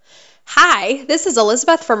Hi, this is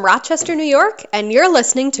Elizabeth from Rochester, New York, and you're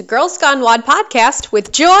listening to Girls Gone WOD podcast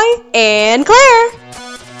with Joy and Claire.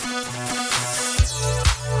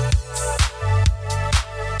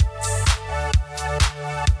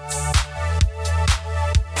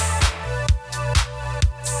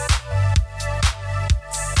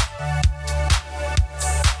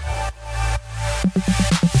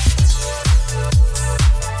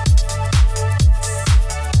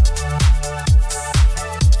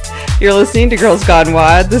 You're listening to Girls Gone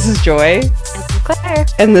WOD. This is Joy. And Claire.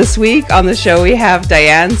 And this week on the show we have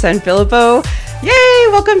Diane Sanfilippo.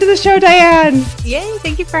 Yay! Welcome to the show, Diane. Yay,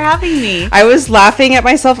 thank you for having me. I was laughing at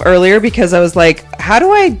myself earlier because I was like, how do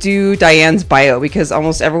I do Diane's bio? Because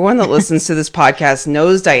almost everyone that listens to this podcast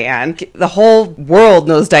knows Diane. The whole world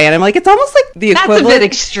knows Diane. I'm like, it's almost like the equivalent. That's a bit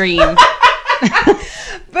extreme.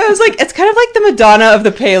 But I was like, it's kind of like the Madonna of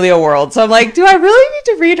the paleo world. So I'm like, do I really need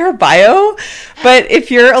to read her bio? But if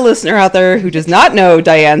you're a listener out there who does not know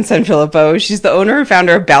Diane Sanfilippo, she's the owner and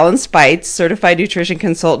founder of Balanced Bites, certified nutrition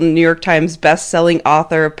consultant, New York Times best-selling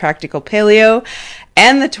author of Practical Paleo,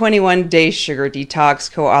 and the 21-Day Sugar Detox,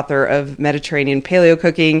 co-author of Mediterranean Paleo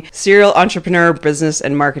Cooking, serial entrepreneur, business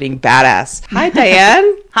and marketing badass. Hi,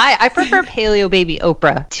 Diane. Hi, I prefer Paleo Baby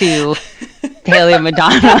Oprah to Paleo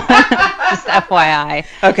Madonna. Just FYI.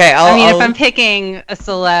 Okay, if I'm picking a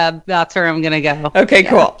celeb, that's where I'm gonna go. Okay,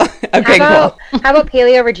 cool. Okay, How about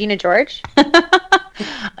Paleo Regina George?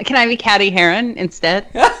 Can I be Caddy Heron instead?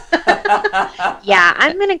 Yeah,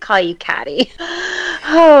 I'm gonna call you Caddy.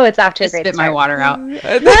 Oh, it's off to a great Spit start. my water out.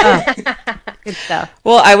 Good stuff.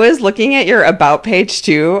 Well, I was looking at your about page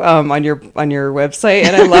too, on your website,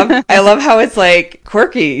 and I love how it's like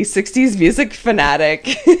quirky, 60s music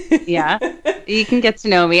fanatic. Yeah, you can get to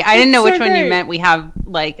know me. I didn't know which one you meant. We have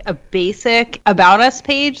like a basic about us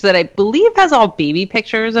page that I believe has all baby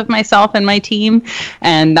pictures of myself and my team,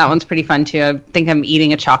 and that one's pretty fun too. I think I'm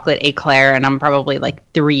eating a chocolate eclair, and I'm probably like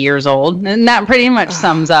 3 years old, and that pretty much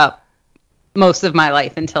sums up most of my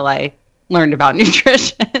life until I learned about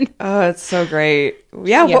nutrition. Oh, it's so great.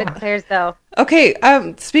 Yeah. Well, eclairs though. Okay.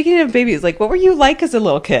 Speaking of babies, like, what were you like as a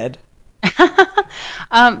little kid?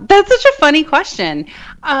 That's such a funny question.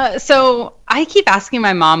 So I keep asking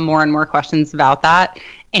my mom more and more questions about that,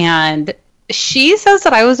 and she says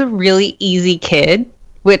that I was a really easy kid,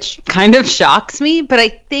 which kind of shocks me. But I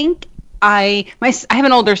think I have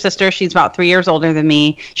an older sister. She's about 3 years older than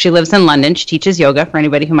me. She lives in London. She teaches yoga. For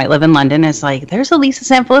anybody who might live in London, is like, there's a Lisa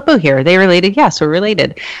Sanfilippo here. Are they related? Yes, we're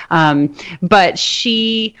related. But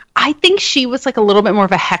I think she was like a little bit more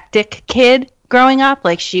of a hectic kid growing up.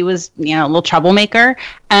 Like, she was, a little troublemaker.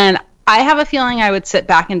 And I have a feeling I would sit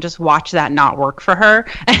back and just watch that not work for her.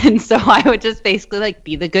 And so I would just basically like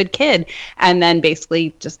be the good kid and then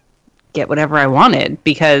basically just get whatever I wanted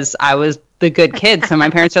because I was the good kid. So my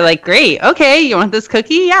parents are like, great, okay, you want this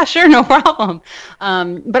cookie? Yeah, sure, no problem.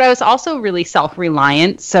 But I was also really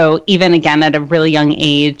self-reliant. So even again at a really young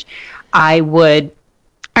age, I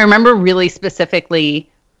remember really specifically,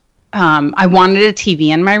 I wanted a TV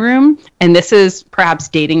in my room, and this is perhaps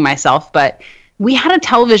dating myself, but we had a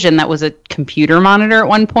television that was a computer monitor at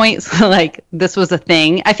one point. So like this was a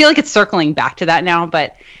thing. I feel like it's circling back to that now,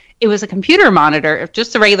 but it was a computer monitor,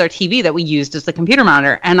 just a regular TV that we used as the computer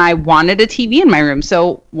monitor. And I wanted a TV in my room.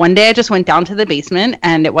 So one day I just went down to the basement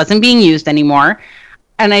and it wasn't being used anymore.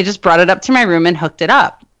 And I just brought it up to my room and hooked it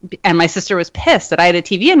up. And my sister was pissed that I had a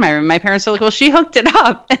TV in my room. My parents were like, well, she hooked it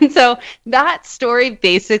up. And so that story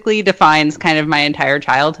basically defines kind of my entire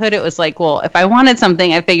childhood. It was like, well, if I wanted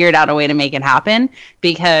something, I figured out a way to make it happen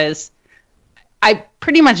because I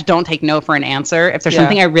pretty much don't take no for an answer. If there's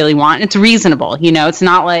something I really want, it's reasonable. It's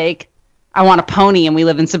not like I want a pony and we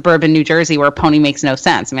live in suburban New Jersey where a pony makes no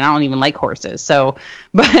sense. I mean, I don't even like horses. So,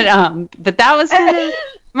 but that was kind of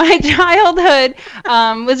my childhood,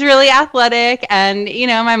 was really athletic. And,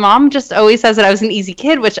 my mom just always says that I was an easy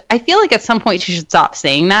kid, which I feel like at some point she should stop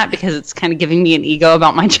saying that because it's kind of giving me an ego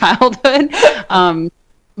about my childhood.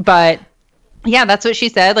 But yeah, that's what she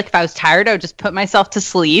said. Like if I was tired, I would just put myself to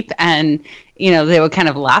sleep and, they would kind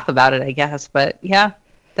of laugh about it, I guess. But yeah,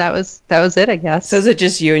 that was it, I guess. So is it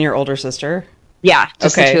just you and your older sister? Yeah,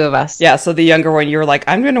 just the two of us. Yeah, so the younger one, you were like,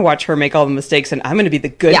 I'm going to watch her make all the mistakes and I'm going to be the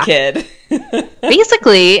good kid.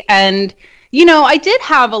 Basically. And, I did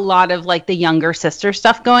have a lot of like the younger sister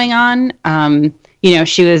stuff going on.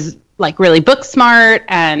 She was like really book smart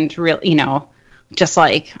and really, just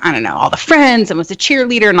like, I don't know, all the friends and was a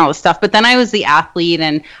cheerleader and all this stuff. But then I was the athlete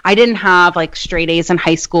and I didn't have like straight A's in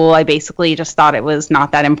high school. I basically just thought it was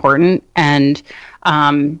not that important. And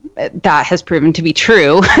that has proven to be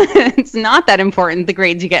true. It's not that important, the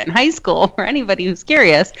grades you get in high school, for anybody who's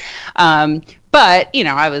curious. But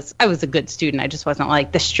I was a good student. I just wasn't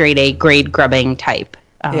like the straight A grade grubbing type.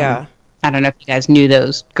 Yeah. I don't know if you guys knew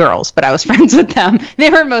those girls, but I was friends with them.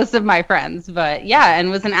 They were most of my friends. But yeah,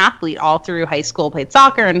 and was an athlete all through high school. Played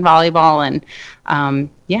soccer and volleyball, and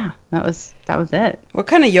that was it. What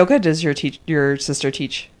kind of yoga does your sister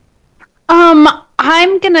teach?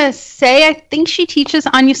 I'm gonna say I think she teaches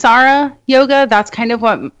Anusara yoga. That's kind of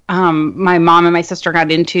what my mom and my sister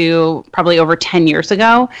got into probably over 10 years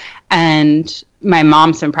ago, and my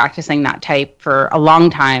mom's been practicing that type for a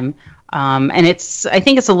long time. And I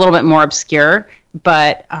think it's a little bit more obscure,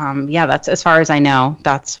 but that's as far as I know.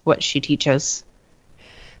 That's what she teaches.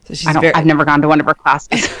 So I've never gone to one of her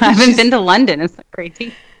classes. I haven't been to London. Isn't that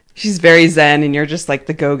crazy? She's very zen, and you're just like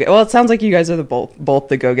the go-getter. Well, it sounds like you guys are both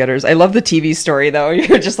the go-getters. I love the TV story, though.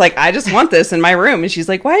 You're just like, I just want this in my room. And she's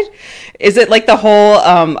like, why? Is it like the whole,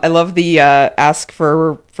 I love the ask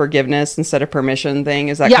for forgiveness instead of permission thing.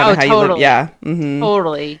 Is that kind of how you live? Yeah. Mm-hmm.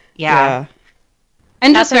 Totally. Yeah.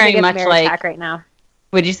 And that's just very much like, hack right now.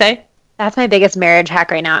 What'd you say? That's my biggest marriage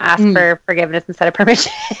hack right now. Ask for forgiveness instead of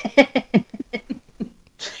permission.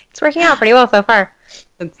 It's working out pretty well so far.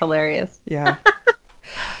 It's hilarious. Yeah.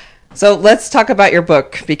 So let's talk about your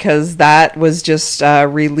book, because that was just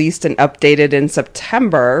released and updated in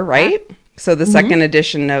September, right? So the second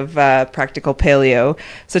edition of Practical Paleo.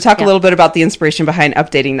 So talk a little bit about the inspiration behind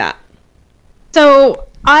updating that. So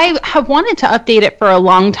I have wanted to update it for a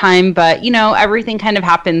long time, but everything kind of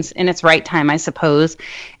happens in its right time, I suppose.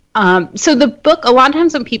 So the book, a lot of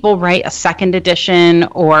times when people write a second edition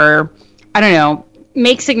or, I don't know,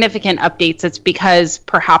 make significant updates, it's because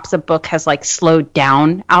perhaps a book has like slowed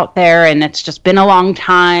down out there and it's just been a long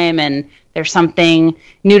time and there's something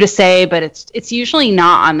new to say, but it's usually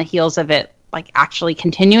not on the heels of it like actually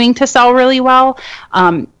continuing to sell really well.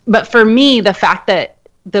 But for me, the fact that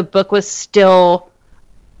the book was still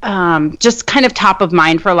just kind of top of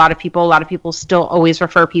mind for a lot of people still always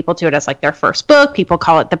refer people to it as like their first book. People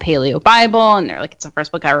call it the Paleo Bible, and they're like, it's the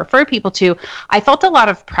first book I refer people to. I felt a lot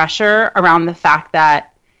of pressure around the fact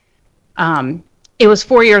that it was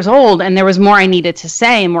 4 years old and there was more I needed to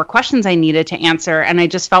say and more questions I needed to answer. And I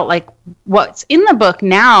just felt like what's in the book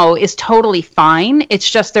now is totally fine. It's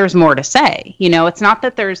just there's more to say. It's not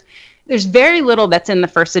that there's very little that's in the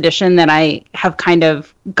first edition that I have kind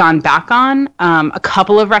of gone back on. A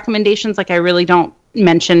couple of recommendations, like I really don't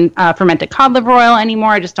mention fermented cod liver oil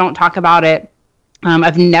anymore. I just don't talk about it.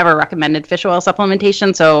 I've never recommended fish oil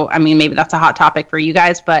supplementation. So, I mean, maybe that's a hot topic for you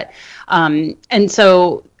guys. But, and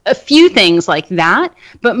so a few things like that.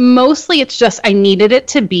 But mostly it's just I needed it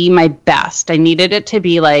to be my best. I needed it to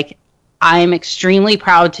be like, I'm extremely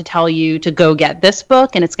proud to tell you to go get this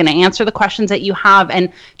book, and it's going to answer the questions that you have.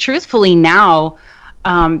 And truthfully now,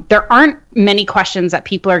 there aren't many questions that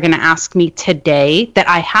people are going to ask me today that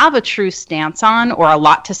I have a true stance on or a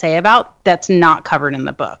lot to say about that's not covered in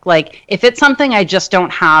the book. Like if it's something I just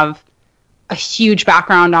don't have a huge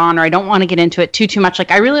background on, or I don't want to get into it too much.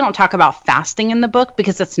 Like I really don't talk about fasting in the book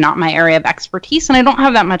because it's not my area of expertise and I don't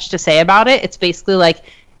have that much to say about it. It's basically like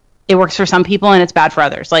it works for some people and it's bad for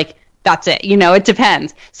others. Like that's it. It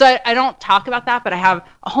depends. So I don't talk about that, but I have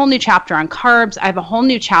a whole new chapter on carbs. I have a whole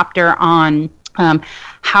new chapter on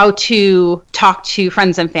how to talk to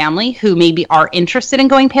friends and family who maybe are interested in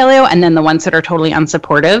going paleo, and then the ones that are totally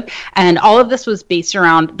unsupportive. And all of this was based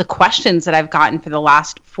around the questions that I've gotten for the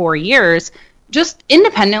last 4 years, just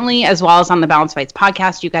independently, as well as on the Balanced Bites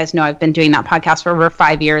podcast. You guys know I've been doing that podcast for over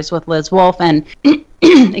 5 years with Liz Wolfe, and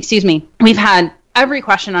excuse me, we've had every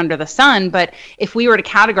question under the sun. But if we were to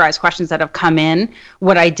categorize questions that have come in,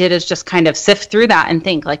 what I did is just kind of sift through that and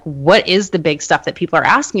think like, what is the big stuff that people are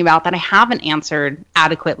asking about that I haven't answered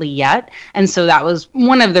adequately yet? And so that was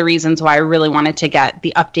one of the reasons why I really wanted to get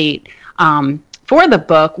the update for the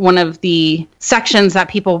book. One of the sections that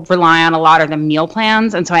people rely on a lot are the meal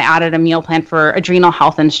plans. And so I added a meal plan for adrenal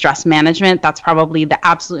health and stress management. That's probably the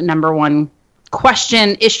absolute number one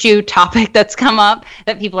question, issue, topic that's come up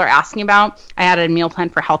that people are asking about. I added a meal plan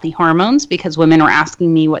for healthy hormones because women were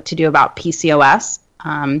asking me what to do about PCOS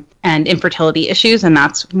and infertility issues, and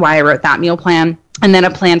that's why I wrote that meal plan. And then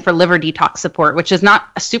a plan for liver detox support, which is not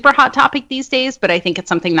a super hot topic these days, but I think it's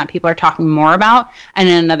something that people are talking more about. And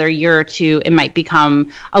in another year or two, it might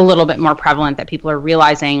become a little bit more prevalent that people are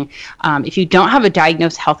realizing if you don't have a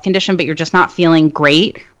diagnosed health condition, but you're just not feeling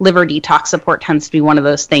great, liver detox support tends to be one of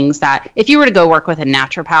those things that if you were to go work with a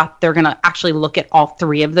naturopath, they're going to actually look at all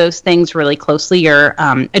three of those things really closely, your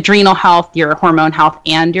adrenal health, your hormone health,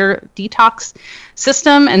 and your detox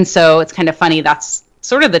system. And so it's kind of funny, that's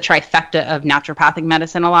sort of the trifecta of naturopathic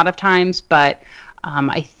medicine a lot of times, but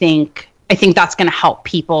I think I think that's going to help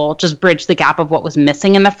people just bridge the gap of what was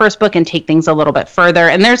missing in the first book and take things a little bit further.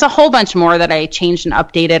 And there's a whole bunch more that I changed and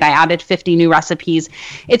updated. I added 50 new recipes.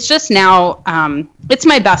 It's just now, it's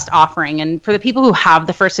my best offering. And for the people who have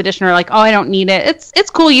the first edition are like, oh, I don't need it. It's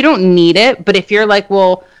cool. You don't need it. But if you're like,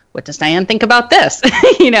 well, what does Diane think about this?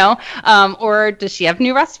 Or does she have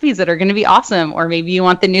new recipes that are going to be awesome? Or maybe you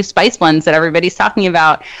want the new spice blends that everybody's talking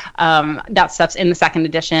about. That stuff's in the second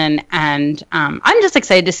edition. And I'm just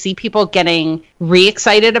excited to see people getting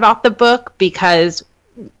re-excited about the book because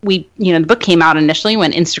the book came out initially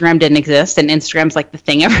when Instagram didn't exist, and Instagram's like the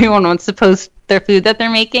thing everyone wants to post their food that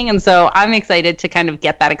they're making. And so I'm excited to kind of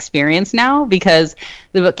get that experience now because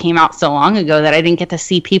the book came out so long ago that I didn't get to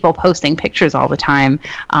see people posting pictures all the time.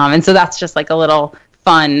 And so that's just like a little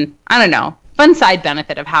fun side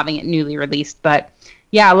benefit of having it newly released. But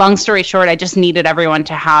yeah, long story short, I just needed everyone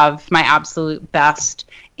to have my absolute best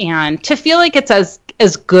and to feel like it's as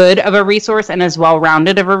good of a resource and as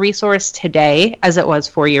well-rounded of a resource today as it was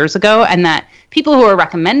 4 years ago. And that people who are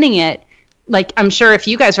recommending it, like, I'm sure if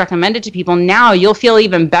you guys recommend it to people now, you'll feel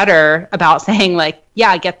even better about saying, like,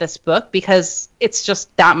 yeah, get this book, because it's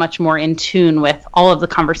just that much more in tune with all of the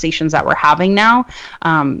conversations that we're having now.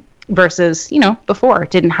 Versus, before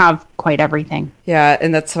didn't have quite everything. Yeah,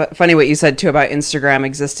 and that's funny what you said too about Instagram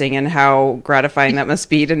existing and how gratifying that must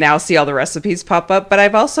be to now see all the recipes pop up. But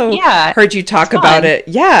I've also heard you talk about it.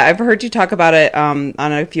 Yeah, I've heard you talk about it on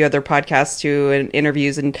a few other podcasts too and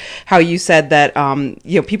interviews, and how you said that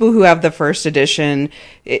people who have the first edition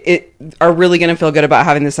it are really going to feel good about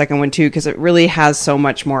having the second one too, because it really has so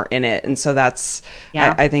much more in it. And so that's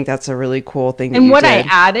I think that's a really cool thing. And what I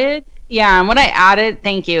added,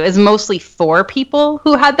 thank you, is mostly for people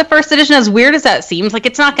who had the first edition. As weird as that seems, like,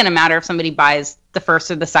 it's not going to matter if somebody buys the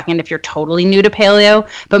first or the second if you're totally new to paleo.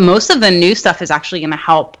 But most of the new stuff is actually going to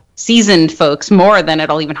help seasoned folks more than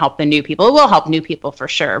it'll even help the new people. It will help new people for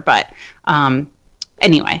sure. But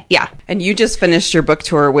anyway, yeah. And you just finished your book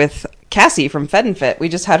tour with Cassie from Fed and Fit. We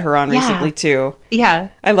just had her on recently too. Yeah.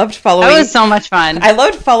 I loved following. That was so much fun. I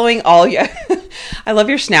loved following all you. I love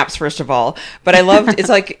your snaps, first of all, but I loved, it's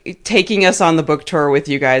like taking us on the book tour with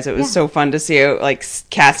you guys. It was so fun to see like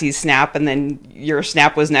Cassie's snap and then your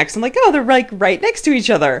snap was next. I'm like, oh, they're like right next to each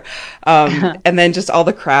other. And then just all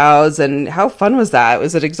the crowds, and how fun was that?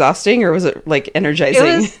 Was it exhausting or was it like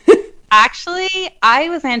energizing? Actually, I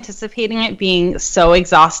was anticipating it being so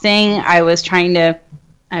exhausting. I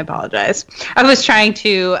apologize. I was trying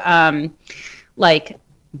to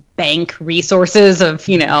bank resources of,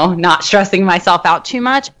 not stressing myself out too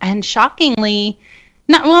much. And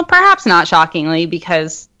perhaps not shockingly,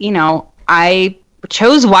 because, I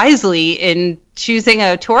chose wisely in choosing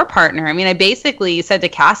a tour partner. I mean, I basically said to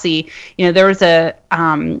Cassie, there was a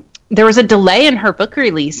delay in her book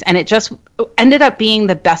release, and it just ended up being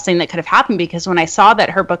the best thing that could have happened, because when I saw that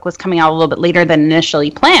her book was coming out a little bit later than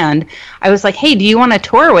initially planned, I was like, hey, do you want to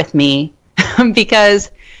tour with me?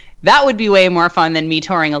 Because that would be way more fun than me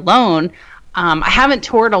touring alone. I haven't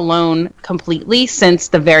toured alone completely since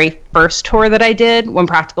the very first tour that I did when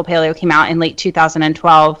Practical Paleo came out in late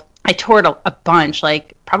 2012. I toured a bunch,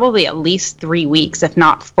 like probably at least 3 weeks, if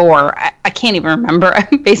not 4. I can't even remember.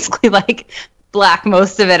 I'm basically like black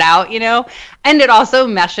most of it out, and it also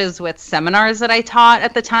meshes with seminars that I taught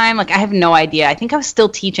at the time. Like, I have no idea. I think I was still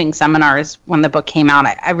teaching seminars when the book came out.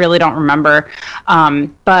 I really don't remember.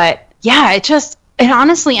 But yeah, it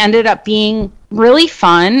honestly ended up being really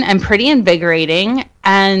fun and pretty invigorating.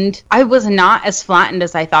 And I was not as flattened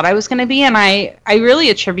as I thought I was going to be. And I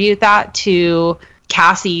really attribute that to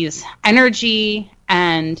Cassie's energy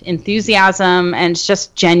and enthusiasm, and it's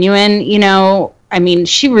just genuine, I mean,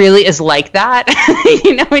 she really is like that,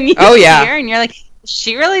 when you see her and you're like,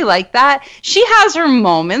 she really like that. She has her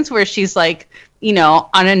moments where she's like,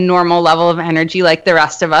 on a normal level of energy like the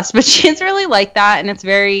rest of us, but she's really like that. And it's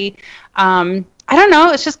very, I don't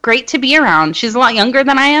know, it's just great to be around. She's a lot younger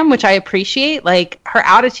than I am, which I appreciate. Like, her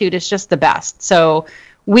attitude is just the best. So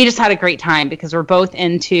we just had a great time because we're both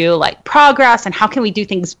into like progress and how can we do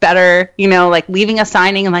things better, like leaving a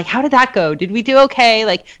signing and like, how did that go? Did we do okay?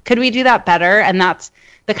 Like, could we do that better? And that's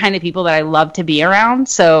the kind of people that I love to be around.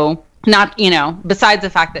 So not, besides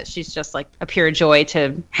the fact that she's just like a pure joy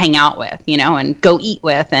to hang out with, and go eat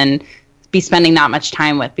with and be spending that much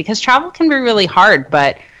time with, because travel can be really hard,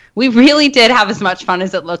 but we really did have as much fun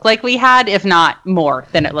as it looked like we had, if not more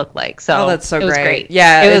than it looked like. So that's so it was great.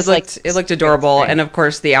 Yeah, it looked adorable, and of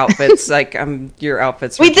course the outfits, like your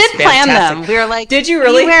outfits. Were we did plan fantastic. them. We were like, did you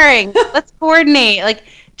really? What are you wearing? Let's coordinate, like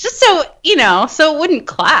just so so it wouldn't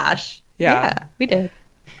clash. Yeah, we did.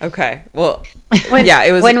 Okay. Well,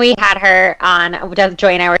 it was when we had her on.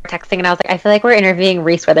 Joy and I were texting, and I was like, I feel like we're interviewing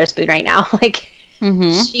Reese Witherspoon right now. Like,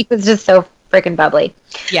 she was just so freaking bubbly.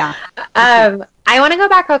 Yeah. I want to go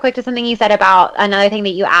back real quick to something you said about another thing that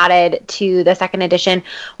you added to the second edition,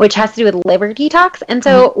 which has to do with liver detox. And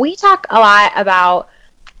so we talk a lot about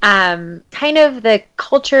kind of the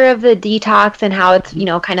culture of the detox and how it's,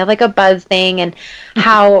 kind of like a buzz thing, and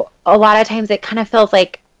how a lot of times it kind of feels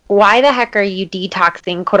like, why the heck are you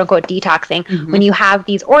detoxing, quote unquote detoxing, when you have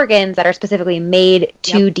these organs that are specifically made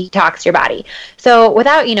to detox your body? So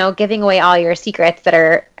without, giving away all your secrets that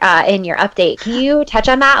are in your update, can you touch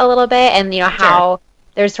on that a little bit? And, how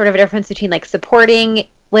there's sort of a difference between like supporting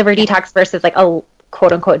liver detox versus like a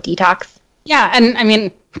quote unquote detox? Yeah. And I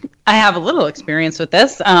mean, I have a little experience with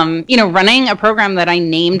this. Running a program that I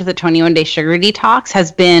named the 21-Day Sugar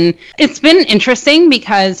Detox it's been interesting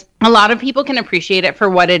because a lot of people can appreciate it for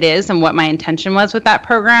what it is and what my intention was with that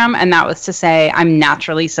program. And that was to say, I'm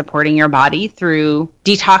naturally supporting your body through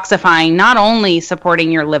detoxifying, not only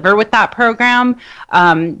supporting your liver with that program,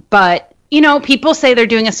 but people say they're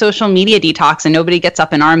doing a social media detox and nobody gets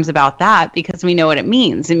up in arms about that because we know what it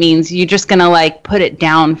means. It means you're just going to like put it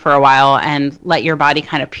down for a while and let your body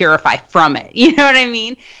kind of purify from it. You know what I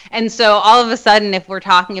mean? And so all of a sudden, if we're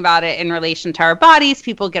talking about it in relation to our bodies,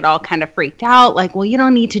 people get all kind of freaked out like, well, you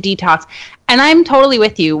don't need to detox. And I'm totally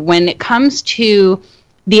with you when it comes to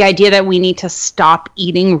the idea that we need to stop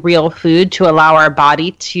eating real food to allow our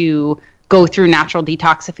body to go through natural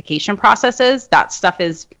detoxification processes. That stuff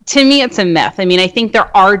is, to me, it's a myth. I mean, I think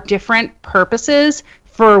there are different purposes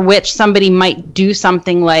for which somebody might do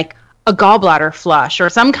something like a gallbladder flush or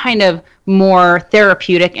some kind of more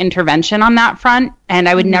therapeutic intervention on that front. And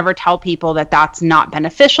I would never tell people that that's not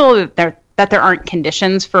beneficial, that there aren't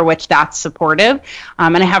conditions for which that's supportive.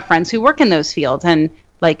 And I have friends who work in those fields, and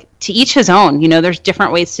like to each his own, there's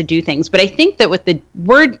different ways to do things. But I think that with the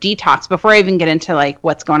word detox, before I even get into like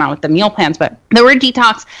what's going on with the meal plans, but the word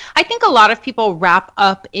detox, I think a lot of people wrap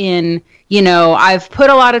up in, I've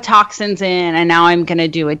put a lot of toxins in and now I'm going to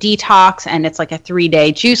do a detox, and it's like a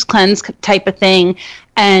 3-day juice cleanse type of thing.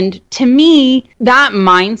 And to me, that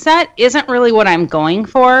mindset isn't really what I'm going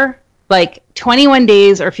for. Like 21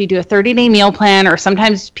 days, or if you do a 30-day meal plan, or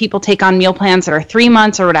sometimes people take on meal plans that are 3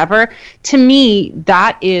 months or whatever, to me,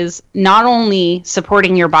 that is not only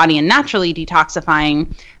supporting your body and naturally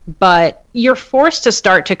detoxifying, but you're forced to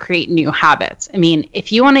start to create new habits. I mean,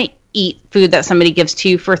 if you want to eat food that somebody gives to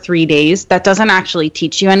you for 3 days, that doesn't actually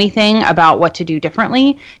teach you anything about what to do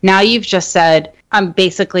differently. Now you've just said, I'm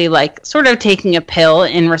basically like sort of taking a pill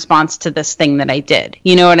in response to this thing that I did.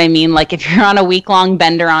 You know what I mean? Like if you're on a week-long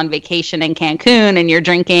bender on vacation in Cancun and you're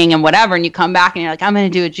drinking and whatever, and you come back and you're like, I'm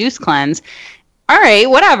going to do a juice cleanse. All right,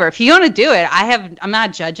 whatever. If you want to do it, I'm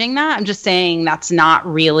not judging that. I'm just saying that's not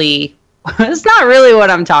really, it's not really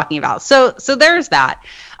what I'm talking about. So there's that.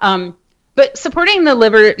 But supporting the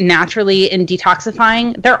liver naturally in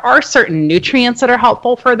detoxifying, there are certain nutrients that are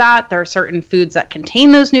helpful for that. There are certain foods that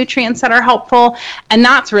contain those nutrients that are helpful. And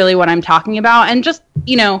that's really what I'm talking about. And just,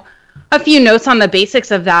 a few notes on the basics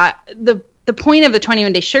of that. The point of the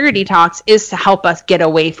 21-Day Sugar Detox is to help us get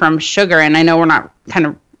away from sugar. And I know we're not kind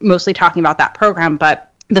of mostly talking about that program,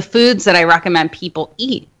 but the foods that I recommend people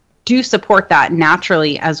eat do support that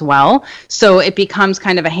naturally as well. So it becomes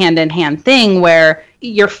kind of a hand-in-hand thing where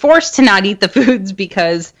you're forced to not eat the foods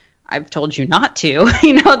because I've told you not to.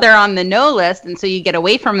 They're on the no list, and so you get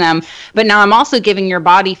away from them. But now I'm also giving your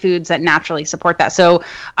body foods that naturally support that. So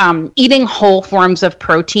eating whole forms of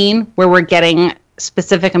protein where we're getting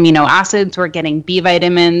specific amino acids, we're getting B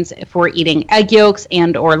vitamins, if we're eating egg yolks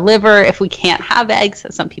and or liver, if we can't have eggs,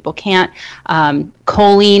 some people can't.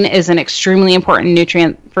 Choline is an extremely important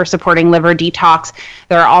nutrient for supporting liver detox.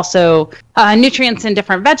 There are also nutrients in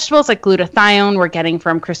different vegetables like glutathione we're getting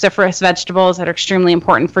from cruciferous vegetables that are extremely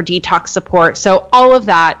important for detox support. So all of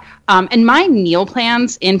that. And my meal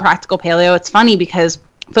plans in Practical Paleo, it's funny because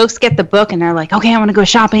folks get the book and they're like, okay, I want to go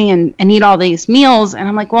shopping and eat all these meals. And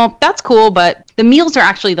I'm like, well, that's cool, but the meals are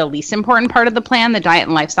actually the least important part of the plan, the diet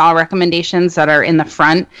and lifestyle recommendations that are in the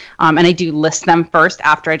front. And I do list them first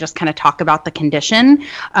after I just kind of talk about the condition.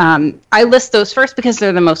 I list those first because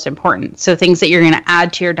they're the most important. So things that you're going to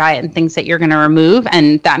add to your diet and things that you're going to remove,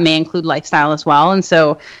 and that may include lifestyle as well. And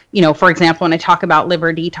so, for example, when I talk about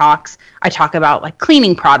liver detox, I talk about like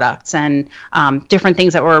cleaning products and different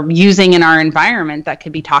things that we're using in our environment that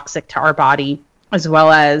could be toxic to our body, as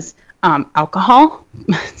well as alcohol.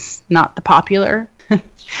 It's not the popular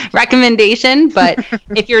recommendation, but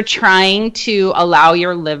if you're trying to allow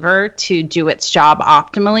your liver to do its job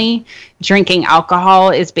optimally, drinking alcohol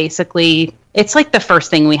is basically it's like the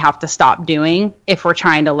first thing we have to stop doing if we're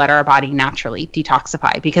trying to let our body naturally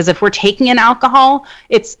detoxify. Because if we're taking in alcohol,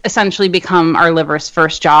 it's essentially become our liver's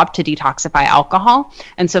first job to detoxify alcohol.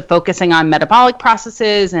 And so focusing on metabolic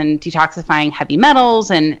processes and detoxifying heavy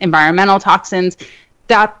metals and environmental toxins,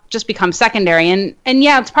 that just becomes secondary. And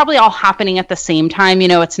yeah, it's probably all happening at the same time.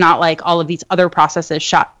 It's not like all of these other processes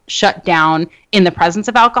shut down in the presence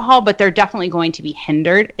of alcohol, but they're definitely going to be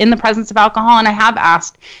hindered in the presence of alcohol. And I have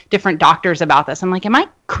asked different doctors about this. I'm like, am I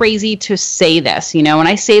crazy to say this? When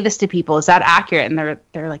I say this to people, is that accurate? And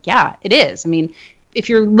they're like, yeah, it is. I mean, if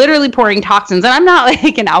you're literally pouring toxins, and I'm not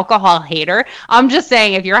like an alcohol hater, I'm just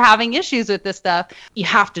saying if you're having issues with this stuff, you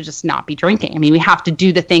have to just not be drinking. I mean, we have to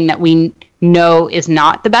do the thing that we know is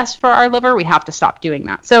not the best for our liver. We have to stop doing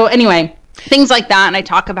that. So anyway, things like that. And I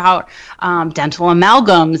talk about dental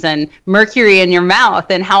amalgams and mercury in your mouth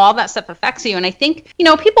and how all that stuff affects you. And I think,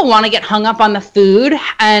 people want to get hung up on the food.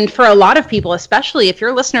 And for a lot of people, especially if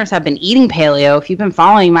your listeners have been eating paleo, if you've been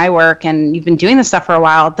following my work and you've been doing this stuff for a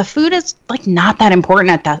while, the food is like not that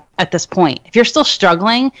important at this point. If you're still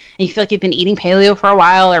struggling and you feel like you've been eating paleo for a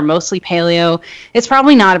while or mostly paleo, it's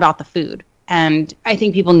probably not about the food. And I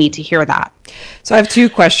think people need to hear that. So I have two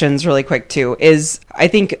questions really quick too. I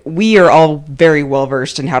think we are all very well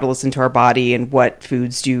versed in how to listen to our body and what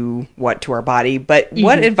foods do what to our body. But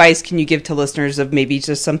what advice can you give to listeners of maybe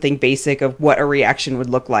just something basic of what a reaction would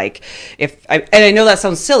look like? And I know that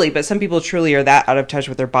sounds silly, but some people truly are that out of touch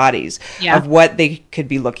with their bodies of what they could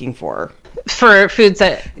be looking for foods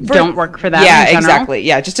that don't work for them. Yeah, exactly.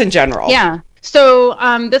 Yeah, just in general. Yeah. So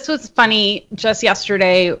this was funny. Just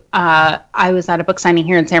yesterday, I was at a book signing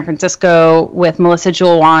here in San Francisco with Melissa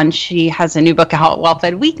Jewell-Wan. She has a new book out,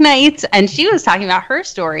 Well-Fed Weeknights, and she was talking about her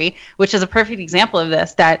story, which is a perfect example of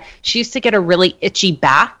this, that she used to get a really itchy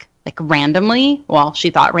back, like randomly. Well,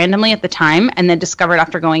 she thought randomly at the time, and then discovered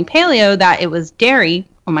after going paleo that it was dairy.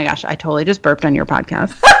 Oh my gosh, I totally just burped on your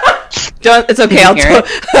podcast. It's okay.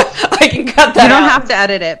 I can cut that. You don't have to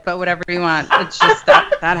edit it, but whatever you want. It's just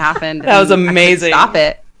that happened. That was amazing.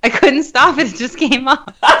 I couldn't stop it. It just came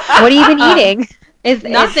up. What have you been eating? Is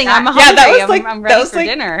nothing. I'm hungry. Yeah, that was like, I'm ready for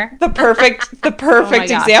dinner. The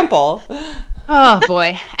perfect example. Oh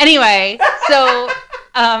boy. Anyway, so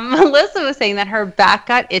Melissa was saying that her back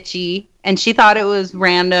got itchy and she thought it was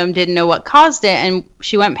random, didn't know what caused it, and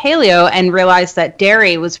she went paleo and realized that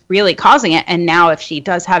dairy was really causing it. And now if she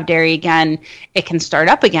does have dairy again, it can start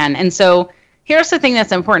up again. And so here's the thing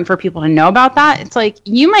that's important for people to know about that. It's like,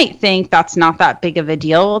 you might think that's not that big of a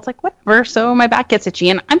deal. It's like, whatever. So my back gets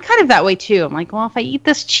itchy. And I'm kind of that way too. I'm like, well, if I eat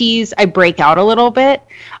this cheese, I break out a little bit.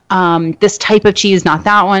 This type of cheese, not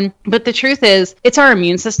that one. But the truth is, it's our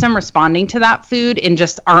immune system responding to that food in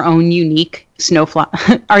just our own unique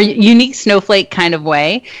snowflake kind of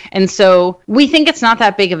way. And so we think it's not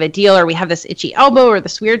that big of a deal, or we have this itchy elbow or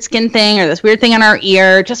this weird skin thing or this weird thing in our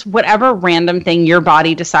ear, just whatever random thing your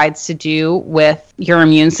body decides to do with your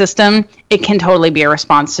immune system. It can totally be a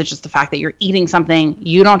response to just the fact that you're eating something,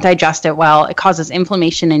 you don't digest it well. It causes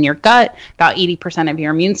inflammation in your gut. About 80% of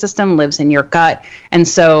your immune system lives in your gut. And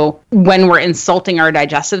so when we're insulting our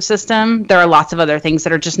digestive system, there are lots of other things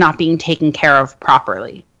that are just not being taken care of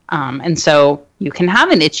properly. And so you can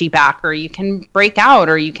have an itchy back, or you can break out,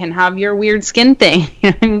 or you can have your weird skin thing.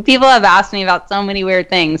 People have asked me about so many weird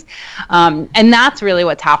things. And that's really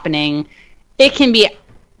what's happening. It can be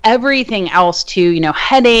everything else too,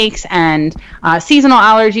 headaches and seasonal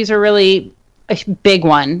allergies are really a big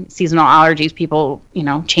one. Seasonal allergies, people,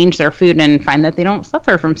 change their food and find that they don't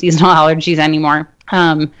suffer from seasonal allergies anymore.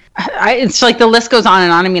 It's like the list goes on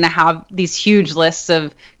and on. I mean, I have these huge lists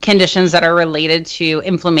of conditions that are related to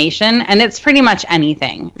inflammation, and it's pretty much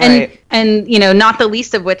anything. Right. And not the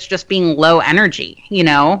least of which just being low energy,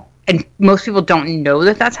 and most people don't know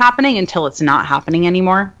that that's happening until it's not happening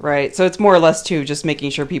anymore. Right. So it's more or less too just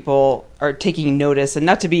making sure people are taking notice, and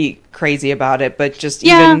not to be crazy about it, but just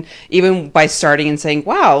even by starting and saying,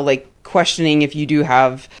 wow, like questioning if you do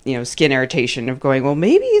have, skin irritation, of going, well,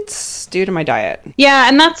 maybe it's due to my diet. Yeah.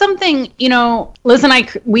 And that's something, Liz and I,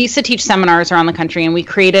 we used to teach seminars around the country, and we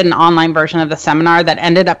created an online version of the seminar that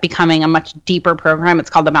ended up becoming a much deeper program. It's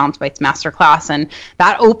called the Balanced Bites Masterclass, and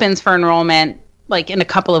that opens for enrollment like in a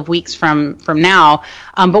couple of weeks from now.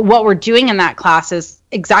 But what we're doing in that class is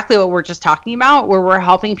exactly what we're just talking about, where we're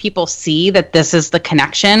helping people see that this is the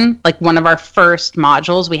connection. Like one of our first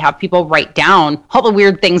modules, we have people write down all the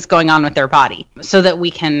weird things going on with their body so that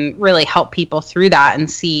we can really help people through that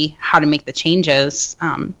and see how to make the changes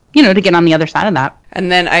to get on the other side of that. And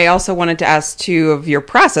then I also wanted to ask too of your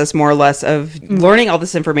process, more or less, of learning all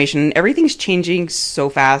this information. Everything's changing so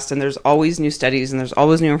fast, and there's always new studies and there's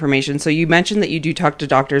always new information. So you mentioned that you do talk to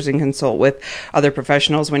doctors and consult with other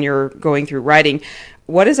professionals when you're going through writing.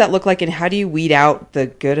 What does that look like, and how do you weed out the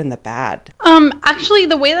good and the bad? Actually,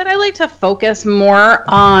 the way that I like to focus more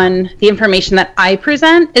on the information that I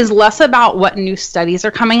present is less about what new studies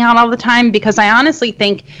are coming out all the time, because I honestly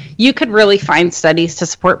think you could really find studies to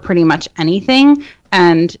support pretty much anything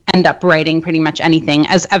and end up writing pretty much anything,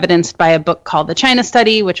 as evidenced by a book called The China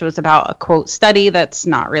Study, which was about a quote study that's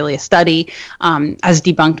not really a study, as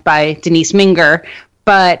debunked by Denise Minger.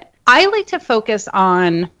 But I like to focus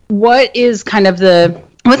on what is kind of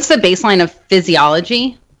what's the baseline of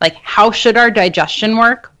physiology? Like, how should our digestion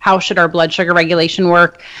work? How should our blood sugar regulation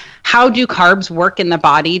work? How do carbs work in the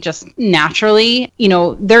body just naturally?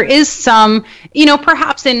 There is some,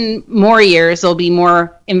 perhaps in more years, there'll be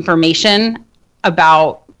more information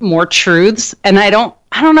about more truths. And I don't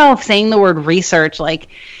know if saying the word research, like,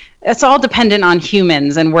 it's all dependent on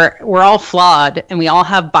humans, and we're all flawed, and we all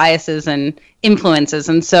have biases and influences.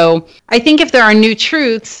 And so I think if there are new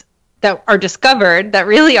truths that are discovered that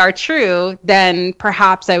really are true, then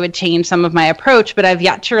perhaps I would change some of my approach, but I've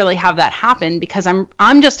yet to really have that happen, because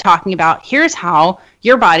I'm just talking about, here's how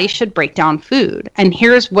your body should break down food, and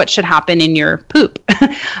here's what should happen in your poop.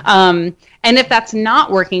 And if that's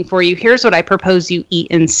not working for you, here's what I propose you eat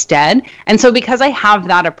instead. And so because I have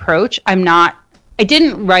that approach, I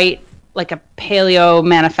didn't write like a paleo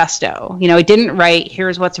manifesto. I didn't write,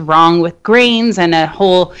 here's what's wrong with grains and a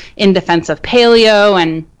whole in defense of paleo.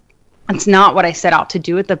 And it's not what I set out to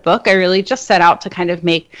do with the book. I really just set out to kind of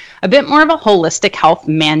make a bit more of a holistic health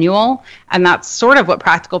manual. And that's sort of what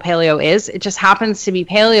Practical Paleo is. It just happens to be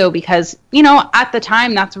paleo because, at the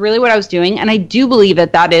time, that's really what I was doing. And I do believe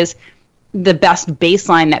that that is the best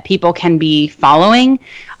baseline that people can be following.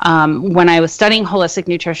 When I was studying holistic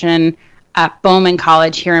nutrition at Bowman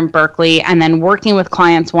College here in Berkeley, and then working with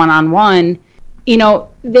clients one-on-one,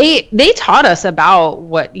 they taught us about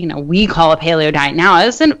what, we call a paleo diet now.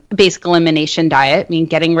 It's a basic elimination diet,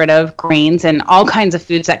 getting rid of grains and all kinds of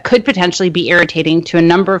foods that could potentially be irritating to a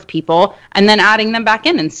number of people, and then adding them back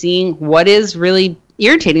in and seeing what is really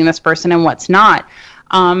irritating this person and what's not.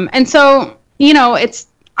 And so,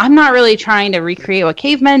 I'm not really trying to recreate what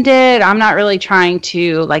cavemen did. I'm not really trying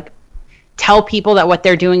to tell people that what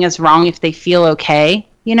they're doing is wrong if they feel okay.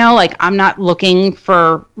 I'm not looking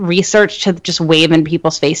for research to just wave in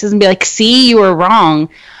people's faces and be like, see, you were wrong.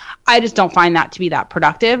 I just don't find that to be that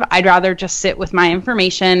productive. I'd rather just sit with my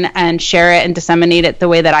information and share it and disseminate it the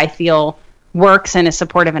way that I feel works and is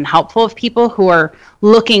supportive and helpful of people who are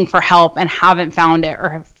looking for help and haven't found it,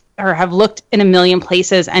 or have looked in a million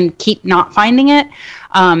places and keep not finding it.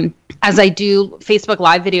 As I do Facebook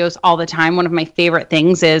Live videos all the time, one of my favorite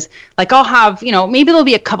things is I'll have, maybe there'll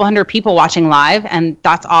be a couple hundred people watching live, and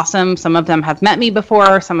that's awesome. Some of them have met me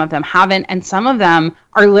before, some of them haven't, and some of them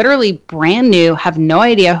are literally brand new, have no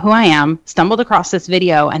idea who I am, stumbled across this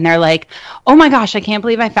video, and they're like, oh my gosh, I can't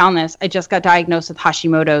believe I found this. I just got diagnosed with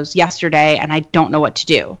Hashimoto's yesterday, and I don't know what to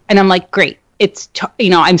do. And I'm like, great.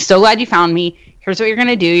 I'm so glad you found me. Here's what you're going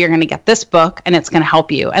to do. You're going to get this book, and it's going to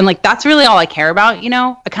help you. And that's really all I care about.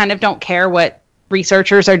 I kind of don't care what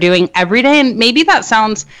researchers are doing every day. And maybe that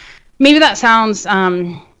sounds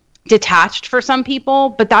detached for some people,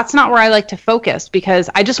 but that's not where I like to focus, because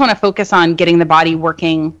I just want to focus on getting the body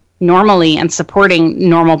working normally and supporting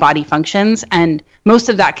normal body functions. And most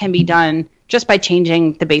of that can be done just by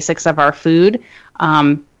changing the basics of our food.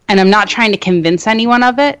 And I'm not trying to convince anyone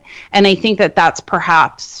of it. And I think that that's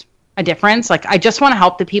perhaps a difference. I just want to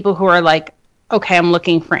help the people who are okay, I'm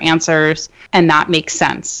looking for answers, and that makes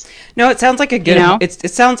sense. No, it sounds like a good,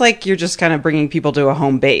 it sounds like you're just kind of bringing people to a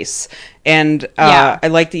home base. And I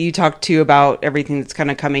like that you talked too about everything that's kind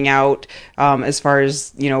of coming out as far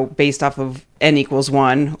as, based off of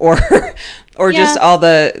N=1 or just all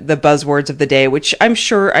the buzzwords of the day, which I'm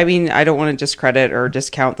sure, I don't want to discredit or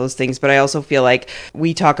discount those things, but I also feel like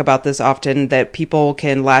we talk about this often, that people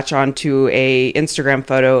can latch onto a Instagram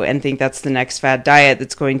photo and think that's the next fad diet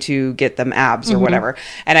that's going to get them abs or whatever.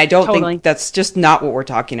 And I don't think that's just not what we're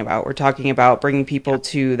talking about. We're talking about bringing people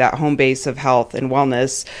to that home base of health and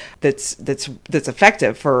wellness that's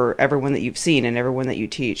effective for everyone that you've seen and everyone that you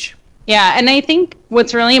teach. Yeah, and I think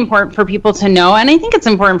what's really important for people to know, and I think it's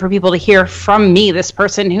important for people to hear from me, this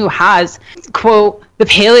person who has, quote, the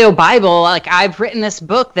Paleo Bible, I've written this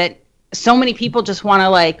book that so many people just want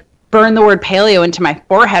to burn the word paleo into my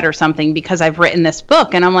forehead or something because I've written this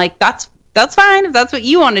book. And I'm like, that's that's fine if that's what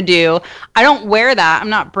you want to do. I don't wear that. I'm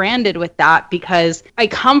not branded with that because I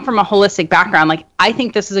come from a holistic background. Like, I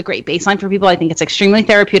think this is a great baseline for people. I think it's extremely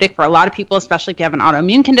therapeutic for a lot of people, especially if you have an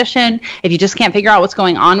autoimmune condition, if you just can't figure out what's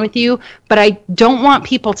going on with you. But I don't want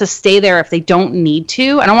people to stay there if they don't need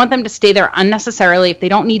to. I don't want them to stay there unnecessarily if they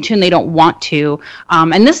don't need to and they don't want to.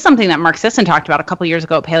 And this is something that Mark Sisson talked about a couple years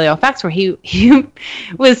ago at Paleo Effects, where he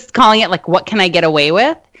was calling it like, what can I get away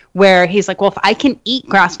with? Where he's like, well, if I can eat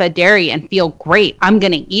grass-fed dairy and feel great, I'm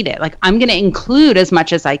going to eat it. Like, I'm going to include as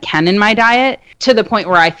much as I can in my diet to the point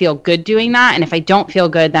where I feel good doing that. And if I don't feel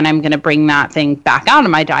good, then I'm going to bring that thing back out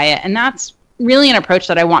of my diet. And that's really an approach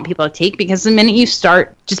that I want people to take, because the minute you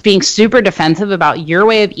start just being super defensive about your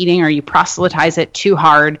way of eating, or you proselytize it too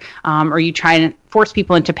hard, or you try and force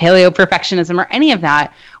people into paleo perfectionism or any of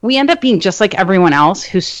that, we end up being just like everyone else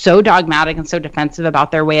who's so dogmatic and so defensive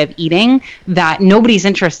about their way of eating that nobody's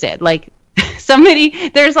interested. Like,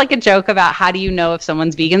 there's like a joke about how do you know if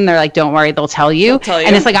someone's vegan? They're like, don't worry, they'll tell you.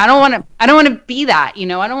 And it's like, I don't want to be that, you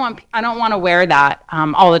know, I don't want to wear that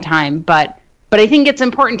all the time. But I think it's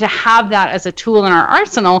important to have that as a tool in our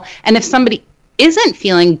arsenal. And if somebody isn't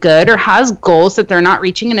feeling good or has goals that they're not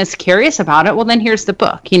reaching and is curious about it, well, then here's the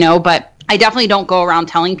book, you know. But I definitely don't go around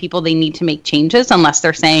telling people they need to make changes unless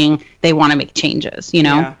they're saying they want to make changes, you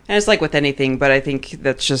know? Yeah. And it's like with anything, but I think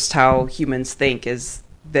that's just how humans think, is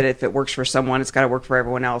that if it works for someone, it's got to work for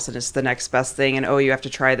everyone else, and it's the next best thing, and you have to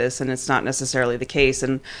try this, and it's not necessarily the case.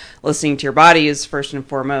 And listening to your body is first and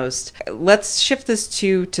foremost. Let's shift this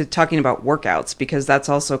to talking about workouts, because that's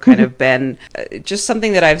also kind of been just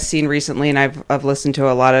something that I've seen recently, and I've listened to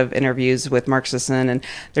a lot of interviews with Mark Sisson, and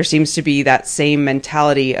there seems to be that same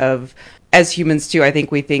mentality of, as humans too, I think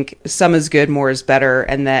we think some is good, more is better,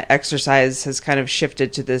 and that exercise has kind of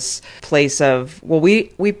shifted to this place of, well,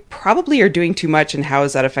 we probably are doing too much, and how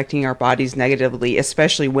is that affecting our bodies negatively,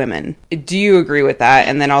 especially women? Do you agree with that?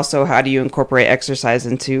 And then also, how do you incorporate exercise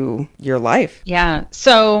into your life? Yeah.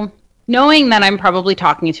 So knowing that I'm probably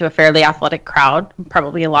talking to a fairly athletic crowd,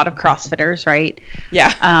 probably a lot of CrossFitters, right?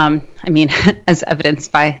 Yeah. I mean, as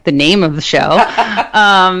evidenced by the name of the show.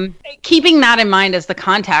 Keeping that in mind as the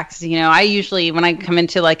context, you know, I usually, when I come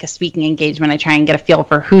into like a speaking engagement, I try and get a feel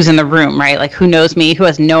for who's in the room, right? Like, who knows me, who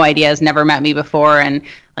has no idea, has never met me before, and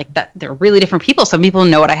like that, they're really different people. Some people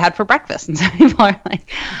know what I had for breakfast, and some people are like,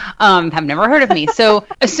 have never heard of me. So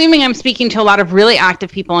assuming I'm speaking to a lot of really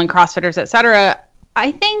active people and CrossFitters, et cetera,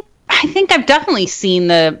 I think I've definitely seen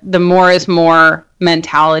the more is more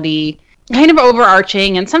mentality kind of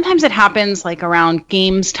overarching. And sometimes it happens like around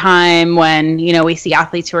games time, when, you know, we see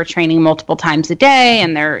athletes who are training multiple times a day,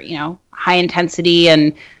 and they're, you know, high intensity,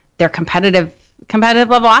 and they're competitive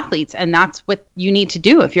level athletes. And that's what you need to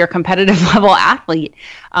do if you're a competitive level athlete.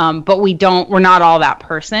 But we're not all that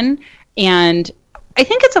person. And I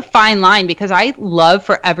think it's a fine line, because I love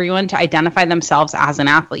for everyone to identify themselves as an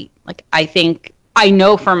athlete. Like, I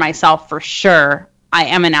know for myself for sure I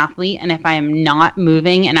am an athlete, and if I am not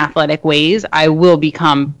moving in athletic ways, I will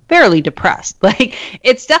become fairly depressed. Like,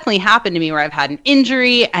 it's definitely happened to me where I've had an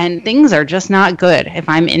injury and things are just not good if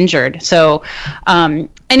I'm injured. So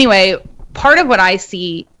anyway, part of what I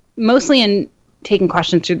see mostly in taking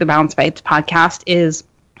questions through the Balance Bites podcast is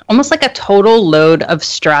almost like a total load of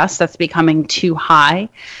stress that's becoming too high.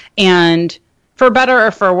 And for better or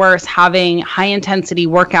for worse, having high intensity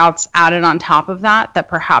workouts added on top of that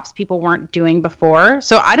perhaps people weren't doing before.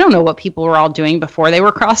 So I don't know what people were all doing before they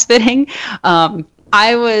were CrossFitting.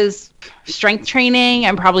 I was strength training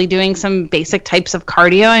and probably doing some basic types of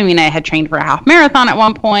cardio. I mean, I had trained for a half marathon at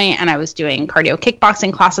one point, and I was doing cardio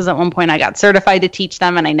kickboxing classes at one point. I got certified to teach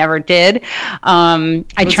them, and I never did. Was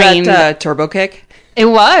trained that Turbo Kick? It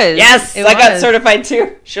was. Yes, I got certified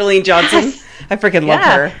too. Chalene Johnson. Yes. I freaking love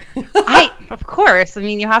her. Of course. I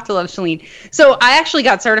mean, you have to love Chalene. So I actually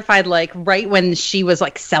got certified like right when she was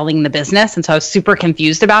like selling the business. And so I was super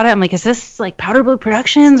confused about it. I'm like, is this like Powder Blue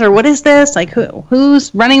Productions, or what is this? Like,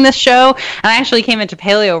 who's running this show? And I actually came into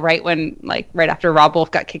paleo right after Rob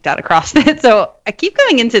Wolf got kicked out of CrossFit. So I keep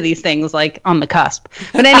going into these things like on the cusp.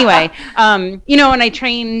 But anyway, you know, and I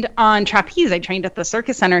trained on trapeze. I trained at the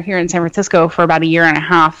Circus Center here in San Francisco for about a year and a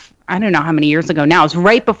half. I don't know how many years ago now. It was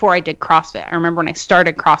right before I did CrossFit. I remember when I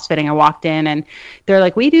started CrossFitting, I walked in and they're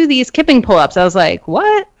like, we do these kipping pull-ups. I was like,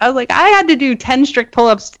 what? I was like, I had to do 10 strict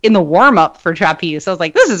pull-ups in the warm-up for trapeze. So I was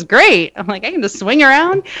like, this is great. I'm like, I can just swing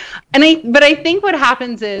around. But I think what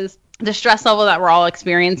happens is the stress level that we're all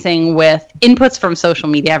experiencing with inputs from social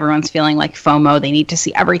media, everyone's feeling like FOMO. They need to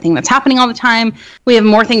see everything that's happening all the time. We have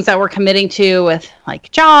more things that we're committing to with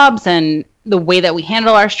like jobs and the way that we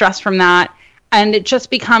handle our stress from that. And it just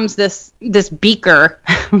becomes this beaker.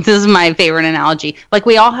 This is my favorite analogy. Like,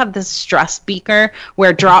 we all have this stress beaker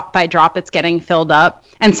where drop by drop it's getting filled up.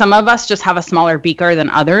 And some of us just have a smaller beaker than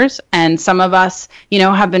others. And some of us,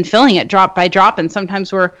 have been filling it drop by drop. And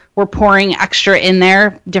sometimes we're pouring extra in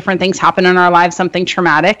there. Different things happen in our lives, something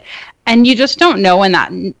traumatic. And you just don't know when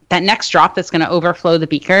that next drop that's going to overflow the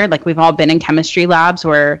beaker. Like, we've all been in chemistry labs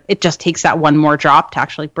where it just takes that one more drop to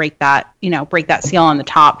actually break that seal on the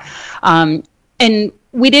top. And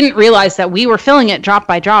we didn't realize that we were filling it drop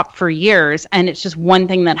by drop for years. And it's just one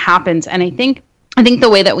thing that happens. And I think the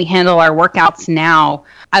way that we handle our workouts now,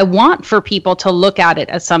 I want for people to look at it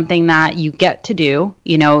as something that you get to do.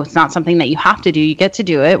 It's not something that you have to do. You get to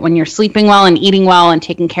do it when you're sleeping well and eating well and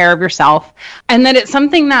taking care of yourself. And that it's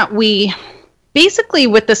something that we basically,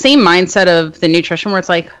 with the same mindset of the nutrition, where it's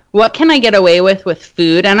like, what can I get away with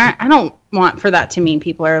food? And I don't want for that to mean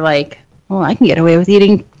people are like, well, I can get away with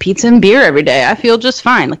eating pizza and beer every day. I feel just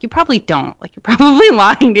fine. Like, you probably don't. Like, you're probably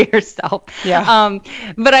lying to yourself. Yeah.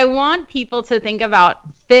 But I want people to think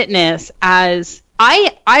about fitness as,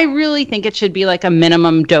 I really think it should be like a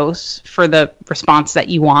minimum dose for the response that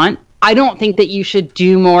you want. I don't think that you should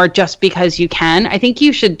do more just because you can. I think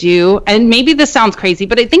you should do, and maybe this sounds crazy,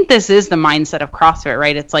 but I think this is the mindset of CrossFit,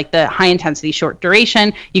 right? It's like the high intensity, short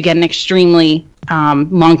duration. You get an extremely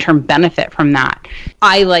long-term benefit from that.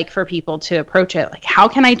 I like for people to approach it like, how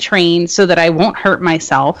can I train so that I won't hurt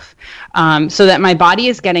myself, so that my body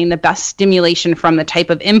is getting the best stimulation from the type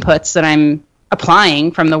of inputs that I'm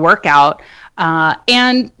applying from the workout,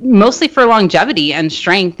 and mostly for longevity and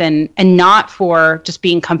strength, and not for just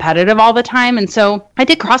being competitive all the time. And so I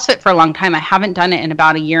did CrossFit for a long time. I haven't done it in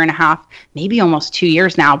about 1.5 years, maybe almost 2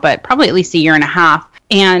 years now, but probably at least 1.5 years.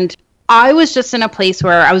 And I was just in a place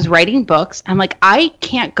where I was writing books. I'm like, I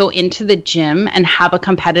can't go into the gym and have a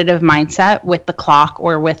competitive mindset with the clock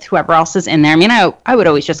or with whoever else is in there. I mean, I would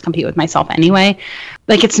always just compete with myself anyway.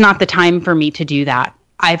 Like, it's not the time for me to do that.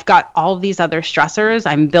 I've got all of these other stressors.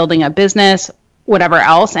 I'm building a business, whatever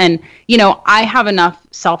else. And, I have enough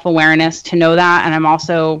self-awareness to know that. And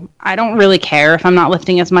I don't really care if I'm not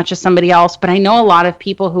lifting as much as somebody else, but I know a lot of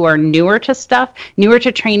people who are newer to stuff, newer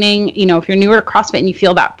to training. If you're newer to CrossFit and you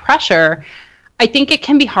feel that pressure, I think it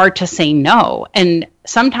can be hard to say no. And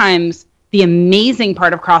sometimes the amazing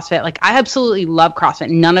part of CrossFit, like, I absolutely love CrossFit.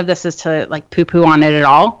 None of this is to like poo-poo on it at